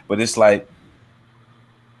it. But it's like,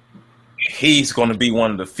 he's going to be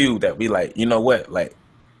one of the few that be like, you know what? Like,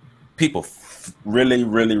 people really,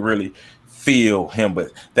 really, really feel him.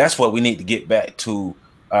 But that's what we need to get back to.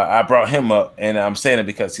 I brought him up, and I'm saying it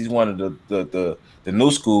because he's one of the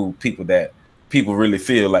new school people that people really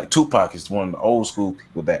feel. Like Tupac is one of the old school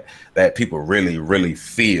people that people really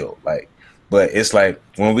feel like. But it's like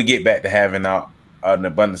when we get back to having an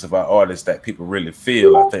abundance of our artists that people really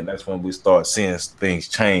feel, I think that's when we start seeing things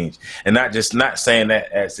change. And not saying that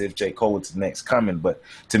as if J. Cole is the next coming, but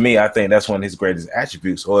to me, I think that's one of his greatest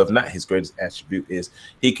attributes, or if not his greatest attribute, is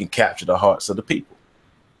he can capture the hearts of the people.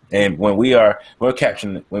 And when we're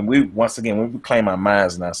capturing, when we reclaim our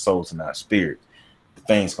minds and our souls and our spirit,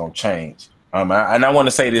 things gonna change. And I want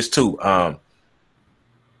to say this too,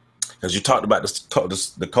 because you talked about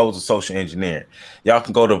the codes of social engineering. Y'all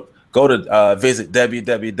can go to visit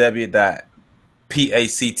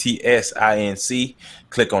www.pactsinc.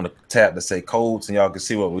 Click on the tab that say codes, and y'all can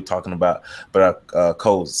see what we're talking about. But our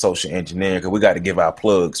codes of social engineering, because we got to give our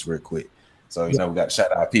plugs real quick. So we got to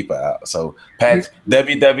shout our people out. So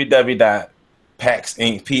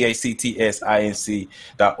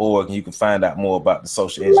www.pactsinc.org, and you can find out more about the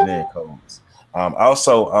social engineering codes.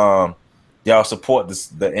 Also, y'all support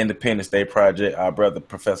the Independence Day Project. Our brother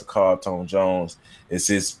Professor Carl Tone Jones, is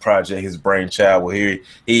his project, his brainchild. Well,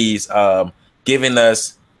 he's giving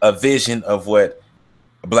us a vision of what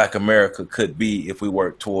Black America could be if we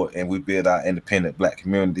work toward and we build our independent Black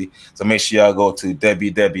community. So make sure y'all go to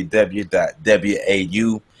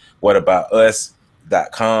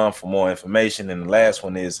www.whataboutus.com for more information. And the last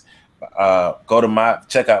one is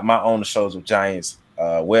check out my Own the Shoulders of Giants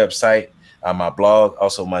website, my blog,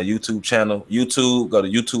 also my YouTube channel. Go to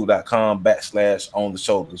youtube.com/On the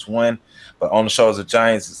Shoulders 1. But On the Shoulders of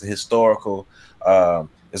Giants is a historical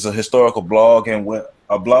blog and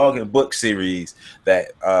a blog and book series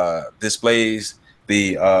that displays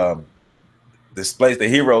the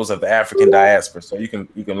heroes of the African diaspora. So you can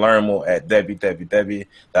learn more at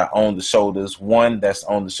www.ontheshoulders1. That's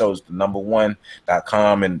on the shoulders, the number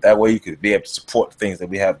 1.com, and that way you could be able to support the things that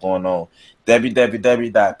we have going on.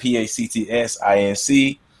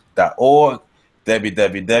 www.pactsinc.org,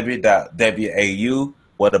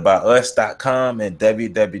 www.whataboutus.com, and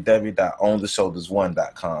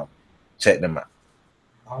www.ontheshoulders1.com. Check them out.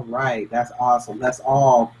 All right, that's awesome. That's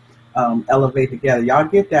all elevate together. Y'all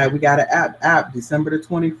get that? We got an app December the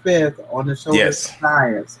 25th, On the Shoulders of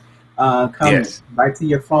Science. Coming right to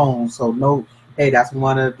your phone. So that's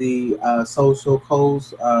one of the social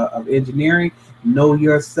codes of engineering. Know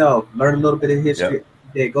yourself. Learn a little bit of history.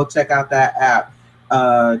 Yep. Go check out that app.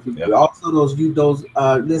 Also,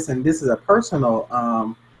 listen, this is a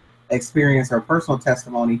personal experience or personal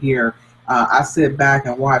testimony here. I sit back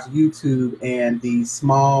and watch YouTube, and the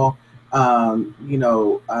small,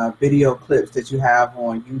 video clips that you have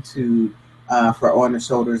on YouTube for On the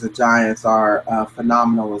Shoulders of Giants are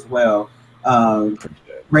phenomenal as well.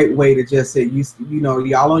 Great way to just say,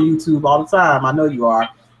 y'all on YouTube all the time. I know you are.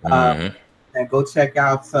 And go check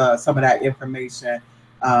out some of that information.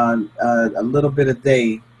 A little bit a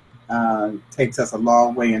day takes us a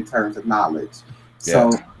long way in terms of knowledge.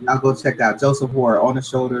 So y'all go check out Joseph Ward, On the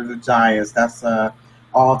Shoulders of Giants. That's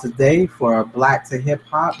all today for Black to Hip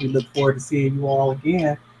Hop. We look forward to seeing you all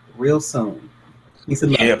again real soon.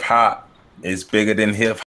 Hip hop is bigger than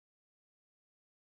hip